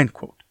 end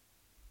quote.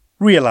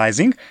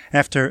 Realizing,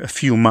 after a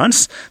few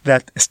months,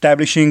 that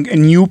establishing a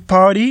new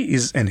party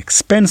is an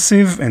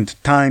expensive and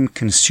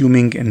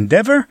time-consuming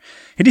endeavor,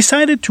 he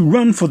decided to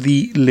run for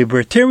the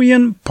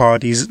Libertarian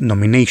Party's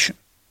nomination.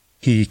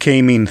 He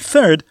came in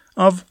third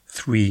of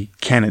 3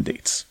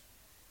 candidates.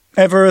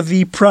 Ever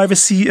the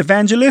privacy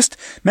evangelist,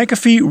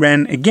 McAfee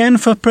ran again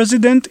for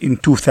president in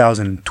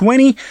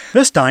 2020,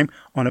 this time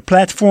on a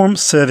platform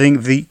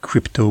serving the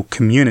crypto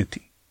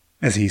community.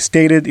 As he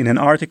stated in an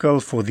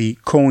article for the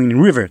Coin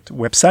Revert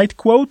website,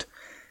 quote,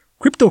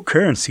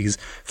 "Cryptocurrencies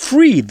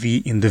free the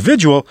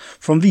individual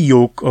from the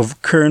yoke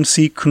of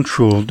currency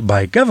controlled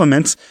by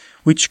governments,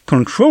 which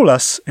control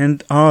us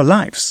and our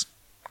lives.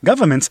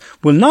 Governments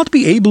will not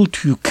be able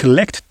to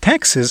collect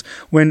taxes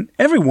when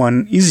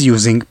everyone is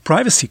using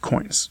privacy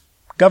coins.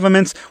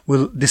 Governments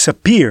will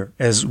disappear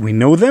as we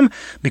know them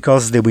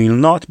because they will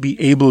not be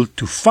able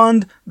to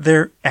fund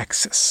their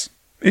access.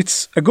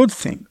 It's a good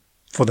thing.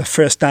 For the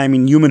first time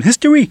in human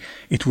history,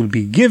 it will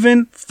be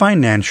given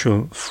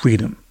financial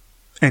freedom."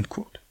 End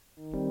quote.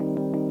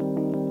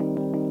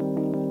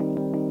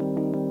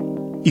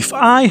 If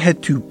I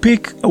had to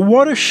pick a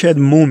watershed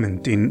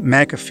moment in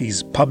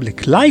McAfee's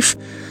public life,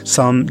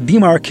 some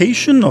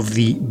demarcation of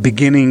the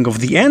beginning of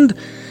the end,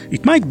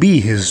 it might be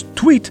his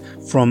tweet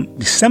from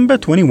December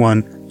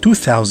 21,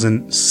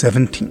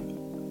 2017.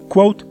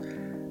 Quote,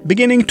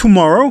 "Beginning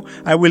tomorrow,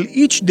 I will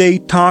each day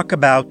talk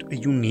about a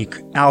unique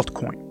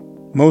altcoin.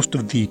 Most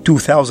of the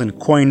 2000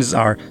 coins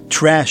are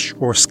trash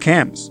or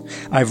scams.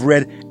 I've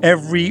read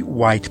every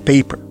white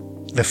paper.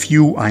 The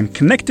few I'm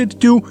connected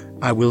to,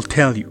 I will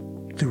tell you.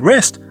 The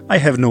rest, I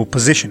have no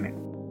position in.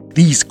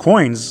 These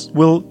coins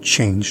will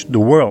change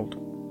the world.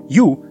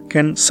 You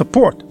can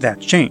support that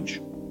change."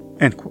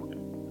 End quote.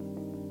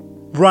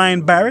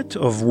 Brian Barrett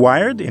of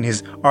Wired, in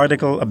his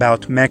article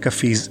about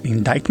McAfee's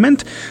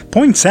indictment,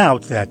 points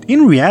out that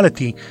in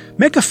reality,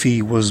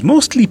 McAfee was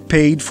mostly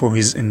paid for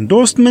his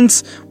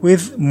endorsements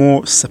with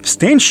more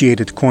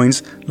substantiated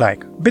coins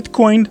like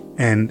Bitcoin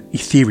and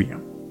Ethereum.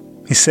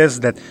 He says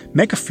that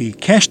McAfee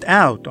cashed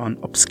out on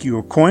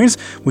obscure coins,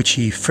 which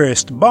he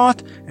first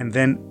bought and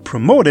then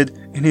promoted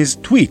in his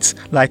tweets,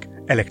 like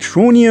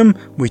Electronium,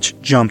 which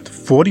jumped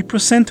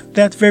 40%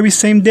 that very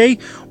same day,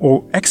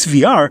 or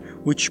XVR,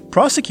 which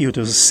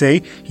prosecutors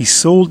say he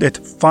sold at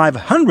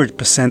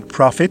 500%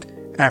 profit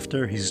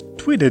after his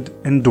tweeted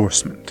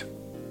endorsement.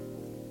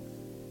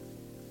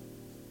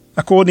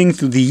 According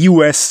to the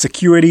U.S.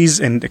 Securities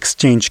and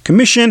Exchange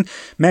Commission,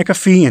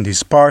 McAfee and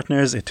his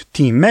partners at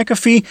Team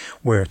McAfee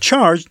were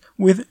charged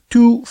with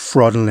two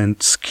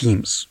fraudulent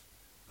schemes.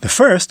 The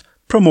first,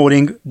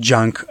 promoting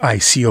junk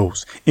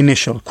ICOs,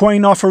 initial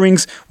coin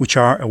offerings, which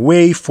are a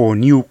way for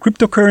new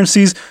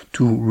cryptocurrencies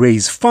to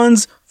raise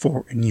funds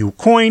for a new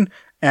coin,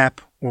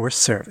 app, or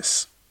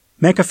service.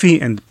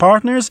 McAfee and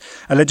partners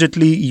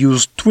allegedly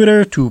used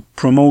Twitter to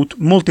promote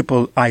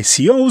multiple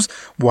ICOs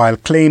while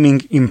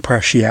claiming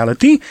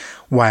impartiality,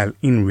 while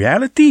in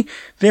reality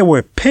they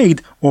were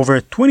paid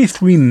over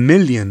 $23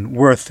 million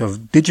worth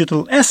of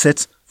digital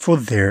assets for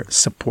their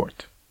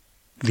support.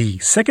 The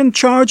second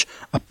charge,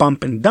 a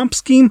pump and dump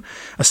scheme,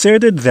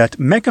 asserted that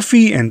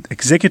McAfee and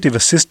executive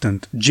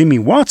assistant Jimmy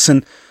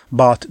Watson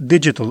bought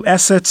digital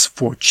assets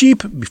for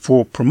cheap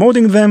before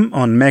promoting them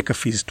on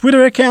McAfee's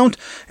Twitter account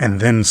and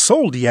then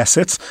sold the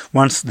assets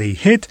once they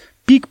hit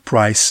peak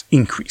price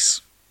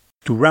increase.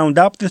 To round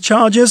up the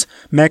charges,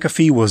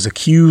 McAfee was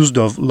accused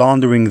of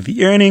laundering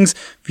the earnings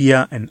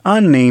via an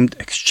unnamed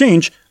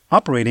exchange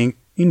operating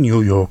in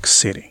New York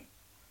City.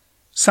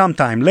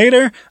 Sometime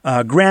later,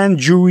 a grand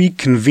jury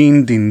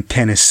convened in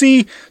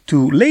Tennessee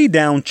to lay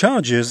down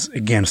charges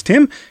against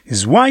him,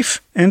 his wife,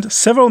 and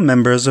several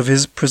members of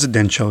his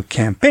presidential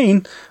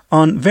campaign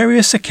on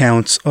various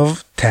accounts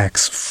of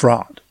tax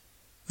fraud.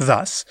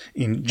 Thus,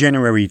 in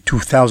January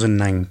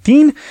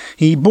 2019,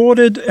 he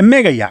boarded a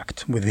mega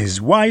yacht with his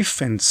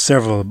wife and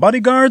several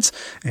bodyguards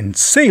and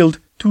sailed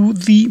to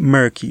the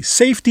murky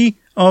safety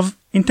of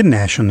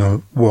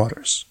international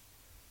waters.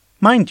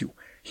 Mind you,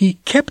 he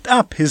kept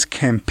up his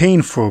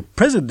campaign for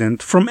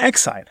president from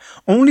exile,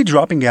 only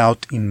dropping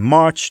out in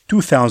March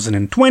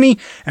 2020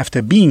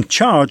 after being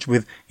charged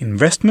with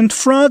investment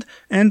fraud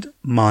and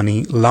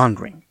money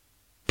laundering.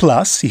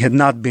 Plus, he had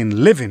not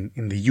been living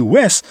in the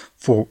US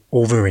for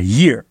over a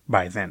year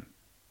by then.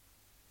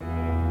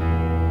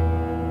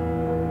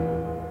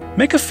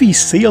 McAfee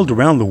sailed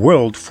around the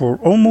world for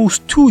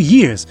almost 2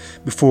 years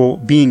before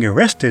being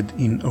arrested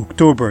in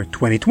October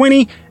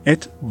 2020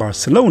 at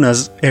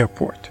Barcelona's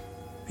airport.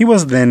 He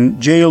was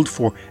then jailed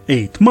for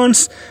 8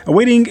 months,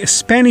 awaiting a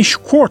Spanish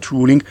court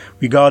ruling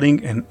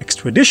regarding an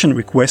extradition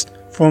request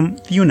from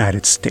the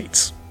United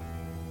States.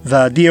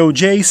 The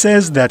DOJ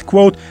says that,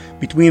 quote,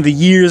 between the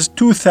years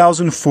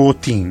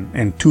 2014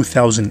 and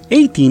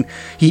 2018,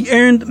 he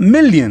earned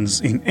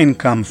millions in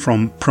income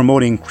from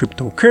promoting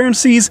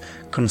cryptocurrencies,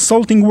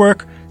 consulting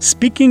work,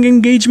 speaking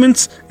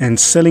engagements, and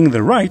selling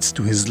the rights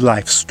to his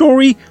life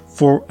story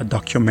for a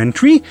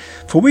documentary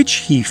for which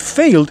he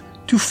failed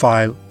to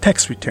file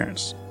tax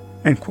returns.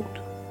 End quote.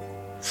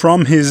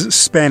 From his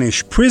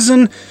Spanish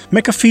prison,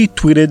 McAfee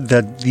tweeted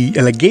that the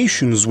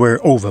allegations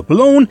were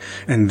overblown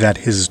and that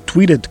his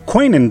tweeted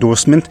coin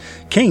endorsement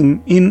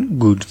came in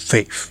good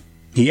faith.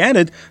 He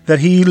added that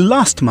he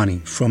lost money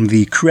from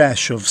the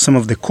crash of some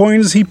of the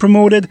coins he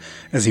promoted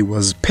as he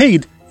was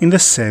paid in the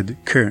said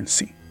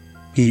currency.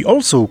 He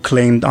also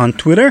claimed on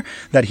Twitter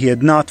that he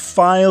had not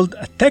filed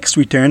a tax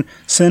return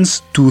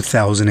since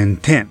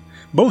 2010,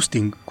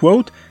 boasting,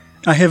 quote,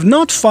 I have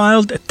not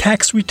filed a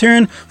tax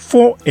return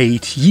for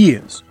 8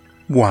 years.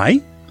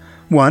 Why?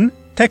 1.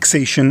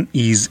 Taxation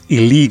is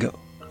illegal.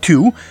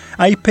 2.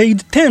 I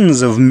paid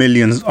tens of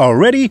millions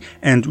already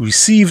and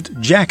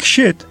received jack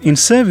shit in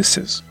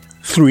services.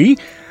 3.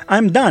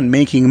 I'm done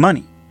making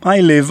money. I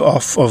live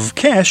off of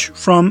cash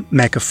from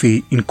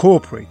McAfee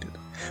Incorporated.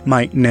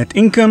 My net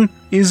income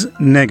is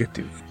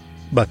negative,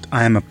 but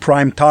I am a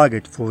prime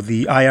target for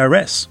the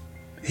IRS.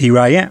 Here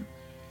I am.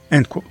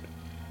 End quote.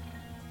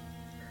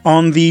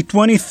 On the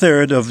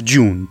 23rd of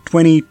June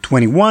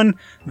 2021,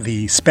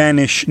 the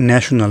Spanish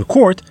National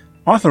Court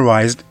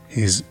authorized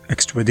his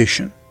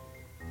extradition.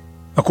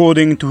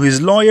 According to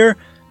his lawyer,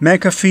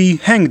 McAfee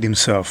hanged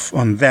himself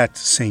on that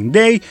same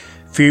day,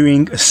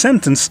 fearing a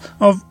sentence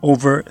of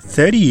over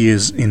 30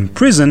 years in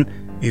prison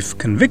if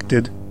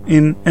convicted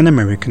in an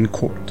American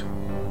court.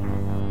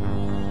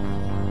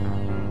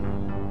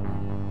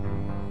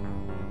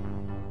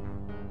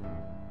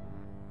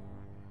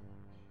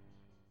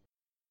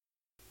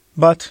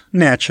 But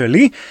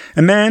naturally,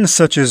 a man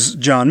such as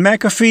John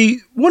McAfee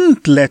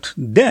wouldn't let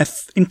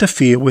death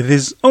interfere with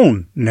his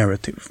own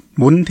narrative,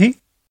 wouldn't he?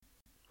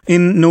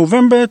 In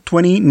November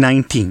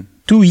 2019,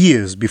 2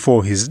 years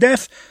before his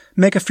death,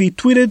 McAfee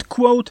tweeted,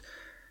 quote,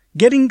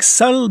 getting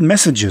subtle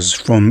messages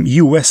from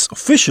US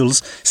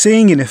officials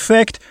saying in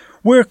effect,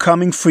 we're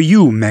coming for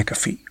you,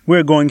 McAfee.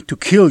 We're going to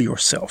kill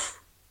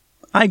yourself.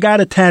 I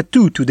got a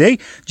tattoo today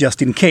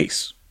just in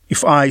case.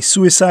 If I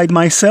suicide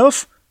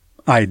myself,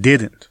 I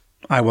didn't.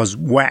 I was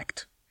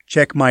whacked.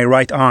 Check my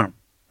right arm.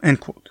 End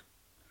quote.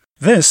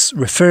 This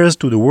refers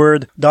to the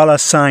word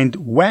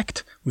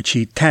 $whacked, which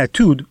he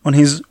tattooed on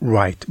his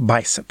right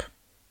bicep.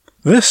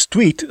 This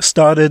tweet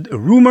started a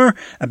rumor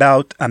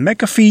about a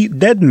McAfee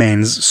dead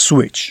man's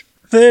switch.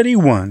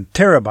 31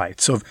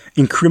 terabytes of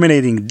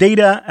incriminating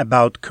data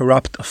about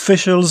corrupt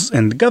officials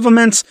and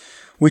governments,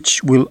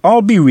 which will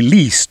all be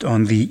released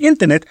on the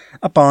internet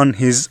upon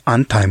his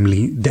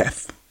untimely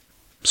death.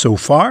 So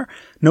far,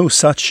 no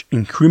such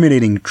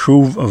incriminating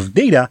trove of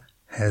data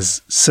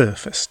has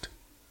surfaced.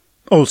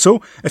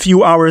 Also, a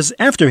few hours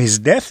after his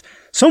death,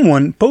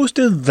 someone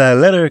posted the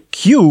letter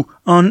Q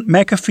on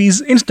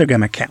McAfee's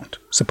Instagram account,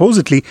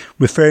 supposedly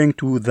referring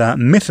to the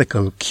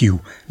mythical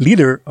Q,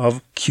 leader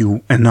of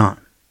QAnon.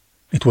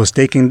 It was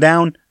taken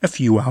down a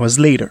few hours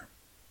later.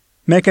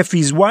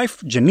 McAfee's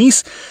wife,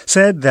 Janice,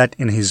 said that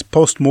in his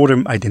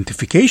post-mortem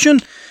identification,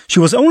 she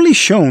was only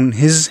shown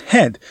his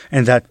head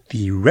and that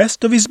the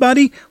rest of his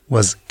body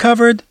was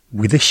covered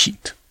with a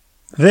sheet.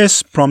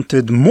 This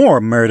prompted more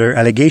murder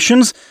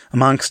allegations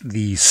amongst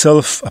the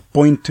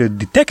self-appointed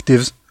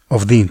detectives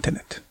of the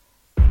internet.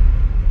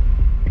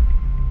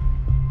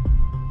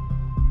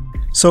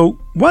 So,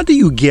 what do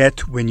you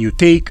get when you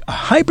take a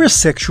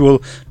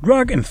hypersexual,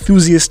 drug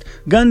enthusiast,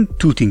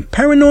 gun-tooting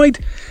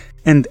paranoid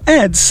and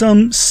add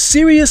some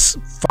serious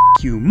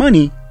fuck you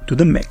money to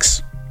the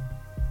mix?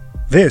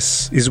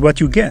 This is what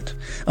you get.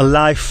 A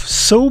life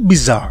so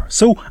bizarre,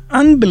 so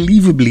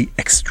unbelievably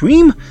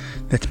extreme,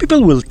 that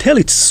people will tell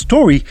its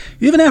story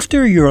even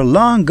after you're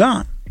long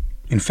gone.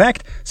 In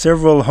fact,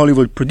 several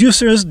Hollywood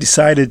producers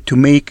decided to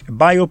make a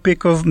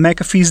biopic of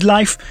McAfee's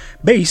life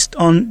based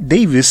on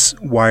Davis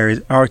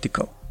Wired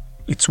article.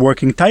 Its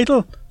working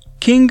title,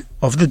 King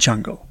of the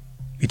Jungle.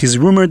 It is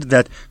rumored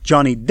that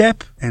Johnny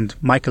Depp and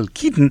Michael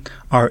Keaton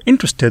are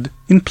interested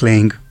in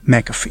playing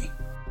McAfee.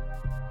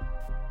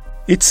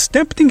 It's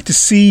tempting to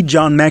see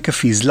John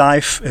McAfee's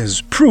life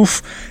as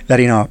proof that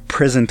in our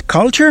present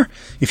culture,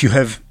 if you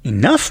have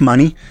enough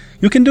money,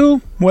 you can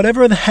do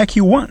whatever the heck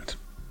you want.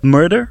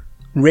 Murder,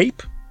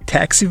 rape,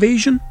 tax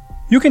evasion.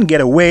 You can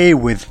get away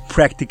with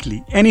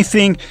practically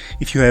anything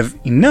if you have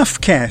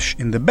enough cash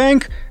in the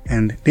bank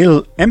and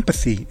little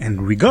empathy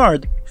and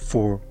regard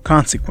for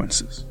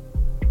consequences.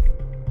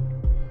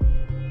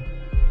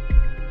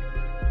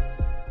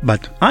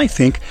 But I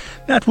think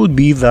that would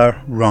be the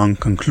wrong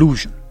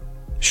conclusion.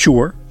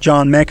 Sure,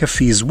 John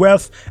McAfee's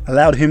wealth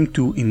allowed him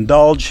to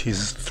indulge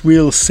his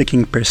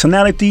thrill-seeking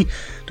personality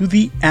to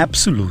the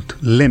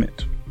absolute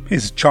limit.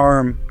 His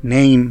charm,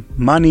 name,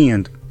 money,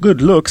 and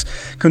good looks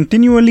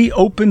continually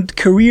opened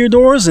career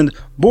doors and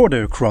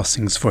border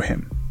crossings for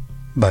him.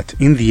 But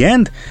in the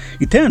end,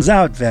 it turns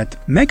out that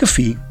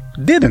McAfee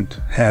didn't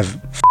have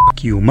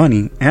fuck you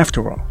money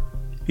after all.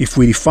 If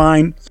we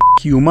define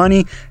fuck you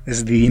money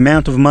as the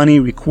amount of money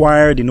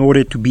required in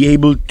order to be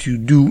able to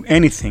do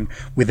anything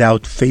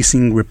without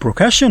facing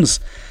repercussions,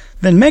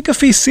 then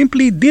McAfee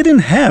simply didn't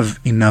have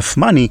enough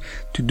money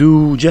to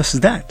do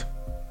just that.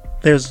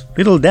 There's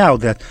little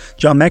doubt that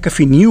John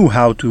McAfee knew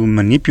how to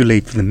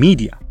manipulate the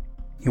media.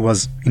 He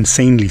was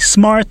insanely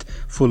smart,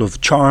 full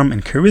of charm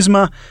and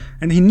charisma,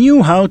 and he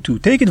knew how to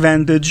take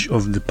advantage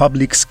of the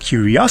public's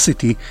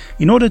curiosity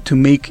in order to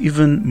make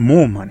even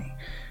more money.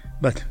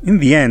 But in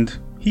the end,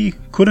 he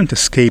couldn't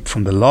escape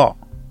from the law.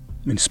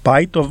 In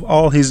spite of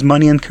all his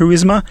money and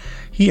charisma,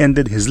 he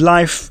ended his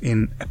life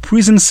in a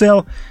prison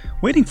cell,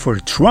 waiting for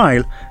a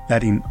trial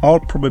that in all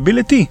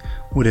probability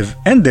would have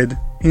ended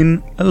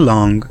in a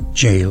long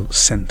jail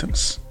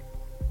sentence.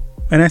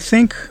 And I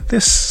think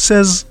this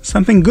says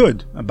something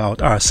good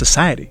about our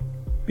society.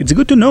 It's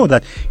good to know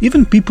that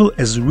even people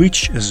as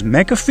rich as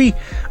McAfee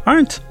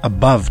aren't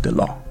above the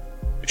law.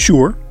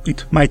 Sure,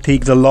 it might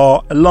take the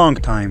law a long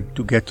time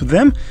to get to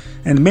them,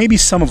 and maybe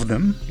some of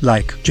them,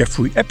 like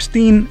Jeffrey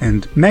Epstein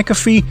and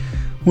McAfee,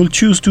 will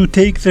choose to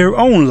take their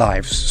own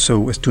lives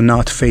so as to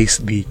not face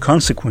the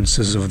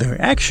consequences of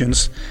their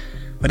actions,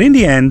 but in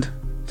the end,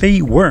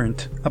 they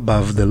weren't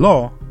above the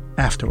law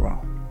after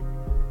all.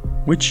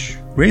 Which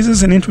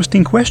raises an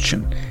interesting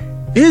question.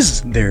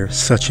 Is there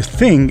such a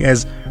thing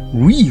as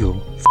real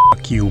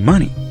fuck you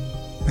money?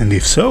 And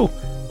if so,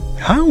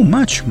 how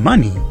much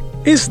money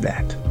is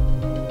that?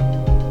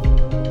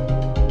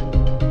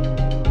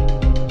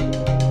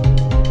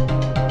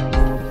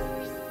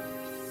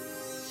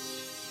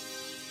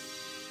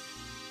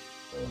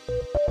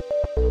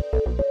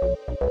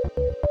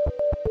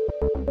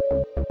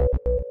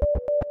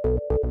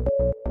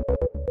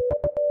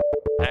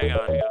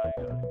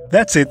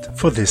 That's it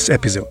for this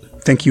episode.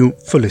 Thank you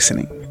for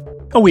listening.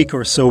 A week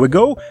or so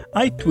ago,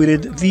 I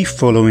tweeted the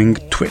following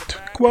tweet.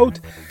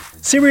 Quote,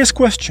 "Serious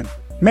question.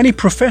 Many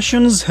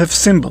professions have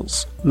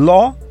symbols.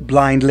 Law,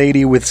 blind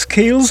lady with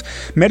scales,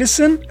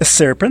 medicine, a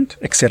serpent,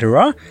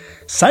 etc.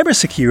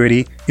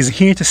 Cybersecurity is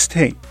here to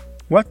stay.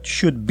 What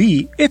should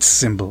be its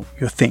symbol,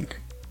 you think?"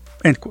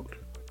 End quote.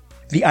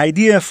 The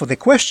idea for the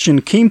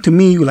question came to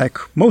me, like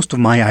most of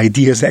my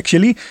ideas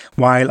actually,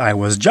 while I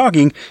was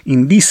jogging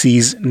in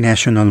DC's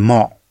National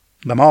Mall.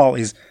 The mall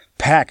is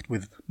packed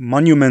with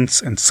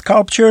monuments and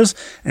sculptures,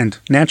 and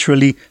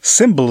naturally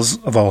symbols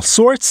of all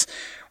sorts,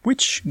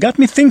 which got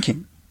me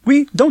thinking.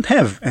 We don't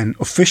have an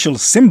official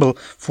symbol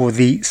for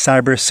the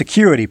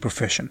cybersecurity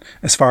profession,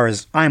 as far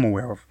as I'm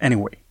aware of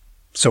anyway.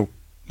 So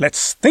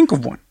let's think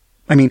of one.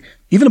 I mean,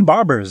 even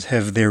barbers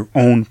have their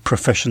own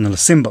professional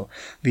symbol,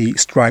 the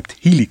striped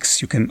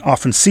helix you can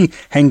often see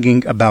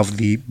hanging above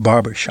the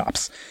barber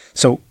shops.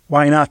 So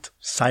why not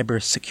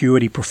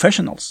cybersecurity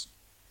professionals?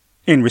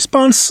 In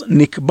response,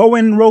 Nick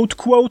Bowen wrote,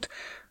 quote,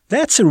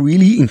 "That's a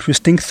really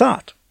interesting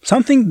thought.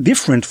 Something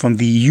different from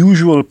the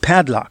usual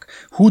padlock,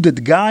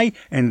 hooded guy,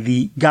 and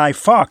the Guy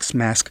Fawkes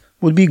mask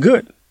would be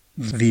good.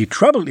 The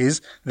trouble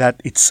is that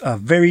it's a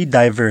very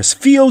diverse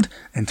field,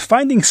 and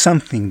finding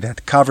something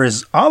that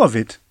covers all of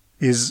it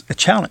is a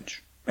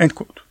challenge." End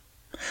quote.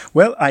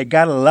 Well, I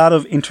got a lot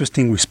of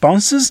interesting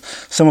responses,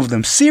 some of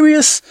them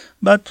serious,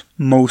 but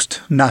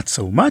most not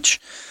so much.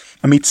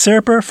 Amit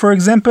Serper, for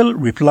example,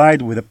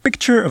 replied with a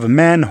picture of a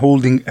man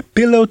holding a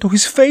pillow to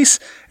his face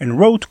and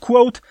wrote,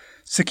 quote,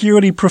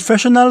 "Security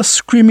professional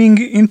screaming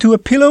into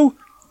a pillow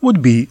would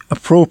be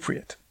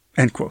appropriate."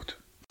 End quote.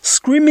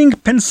 Screaming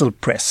Pencil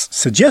Press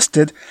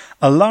suggested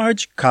a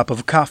large cup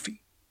of coffee.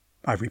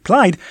 I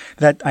replied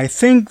that I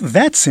think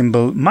that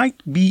symbol might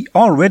be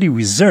already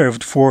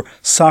reserved for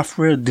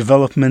software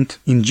development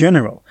in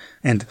general,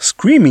 and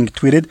Screaming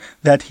tweeted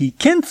that he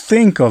can't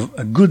think of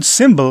a good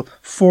symbol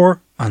for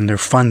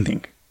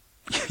underfunding.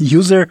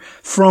 User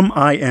from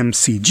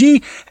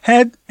IMCG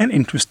had an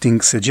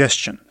interesting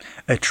suggestion: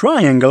 a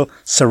triangle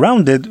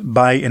surrounded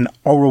by an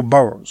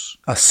Ouroboros,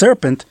 a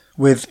serpent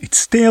with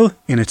its tail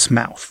in its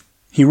mouth.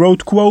 He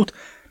wrote, quote,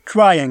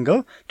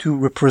 "Triangle to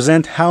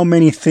represent how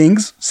many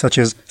things, such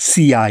as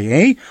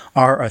CIA,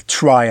 are a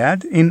triad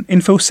in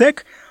InfoSec,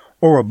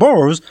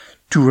 Ouroboros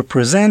to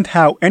represent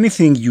how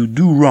anything you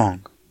do wrong,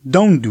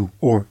 don't do,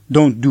 or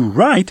don't do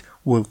right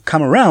will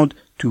come around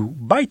to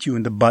bite you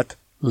in the butt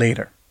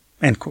later."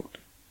 End quote.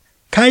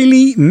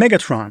 Kylie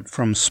Megatron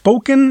from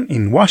Spokane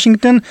in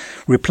Washington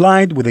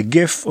replied with a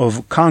gif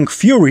of Kung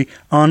Fury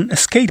on a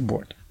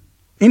skateboard.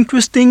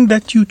 Interesting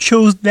that you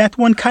chose that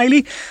one,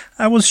 Kylie.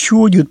 I was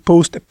sure you'd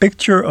post a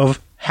picture of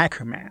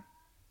Hackerman.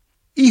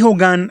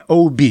 Ihogan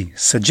OB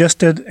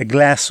suggested a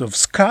glass of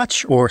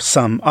scotch or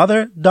some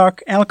other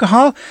dark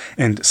alcohol,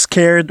 and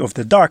Scared of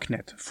the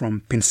Darknet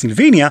from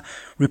Pennsylvania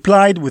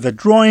replied with a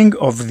drawing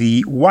of the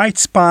White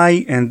Spy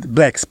and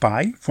Black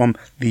Spy from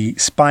the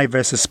Spy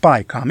vs.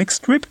 Spy comic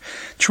strip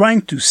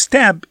trying to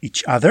stab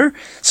each other,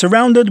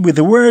 surrounded with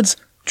the words,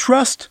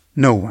 "Trust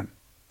no one."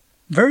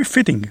 Very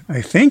fitting,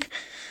 I think.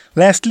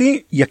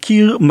 Lastly,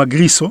 Yakir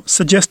Magriso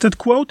suggested,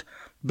 quote,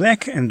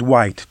 "Black and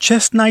white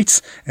chess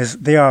knights as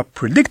they are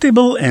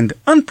predictable and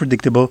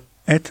unpredictable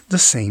at the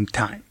same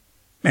time."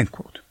 End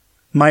quote.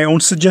 My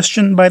own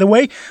suggestion, by the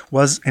way,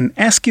 was an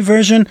ASCII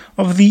version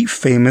of the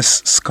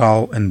famous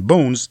Skull and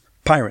Bones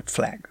pirate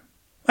flag.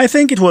 I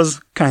think it was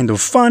kind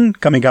of fun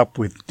coming up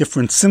with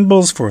different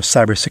symbols for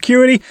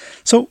cybersecurity,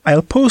 so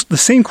I'll post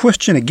the same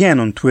question again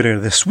on Twitter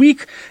this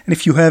week, and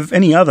if you have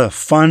any other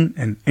fun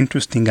and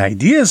interesting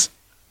ideas,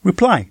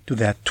 reply to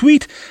that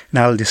tweet, and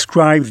I'll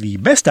describe the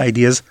best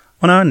ideas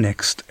on our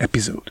next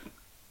episode.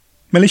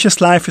 Malicious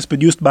Life is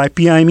produced by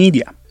PI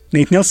Media.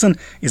 Nate Nilsson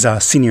is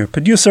our senior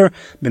producer.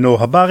 Benor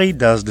Habari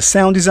does the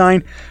sound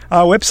design.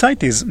 Our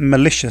website is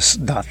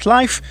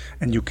malicious.life,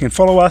 and you can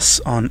follow us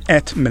on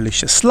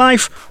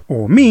 @maliciouslife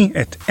or me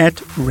at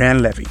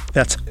 @ranlevi.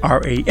 That's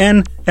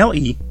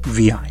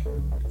RANLEVI.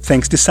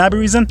 Thanks to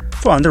Cybereason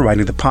for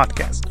underwriting the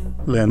podcast.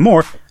 Learn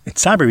more at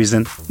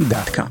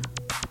cybereason.com.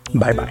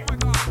 Bye-bye.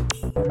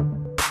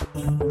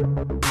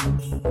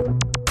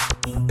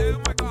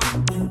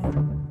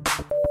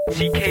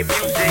 CK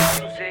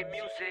Music.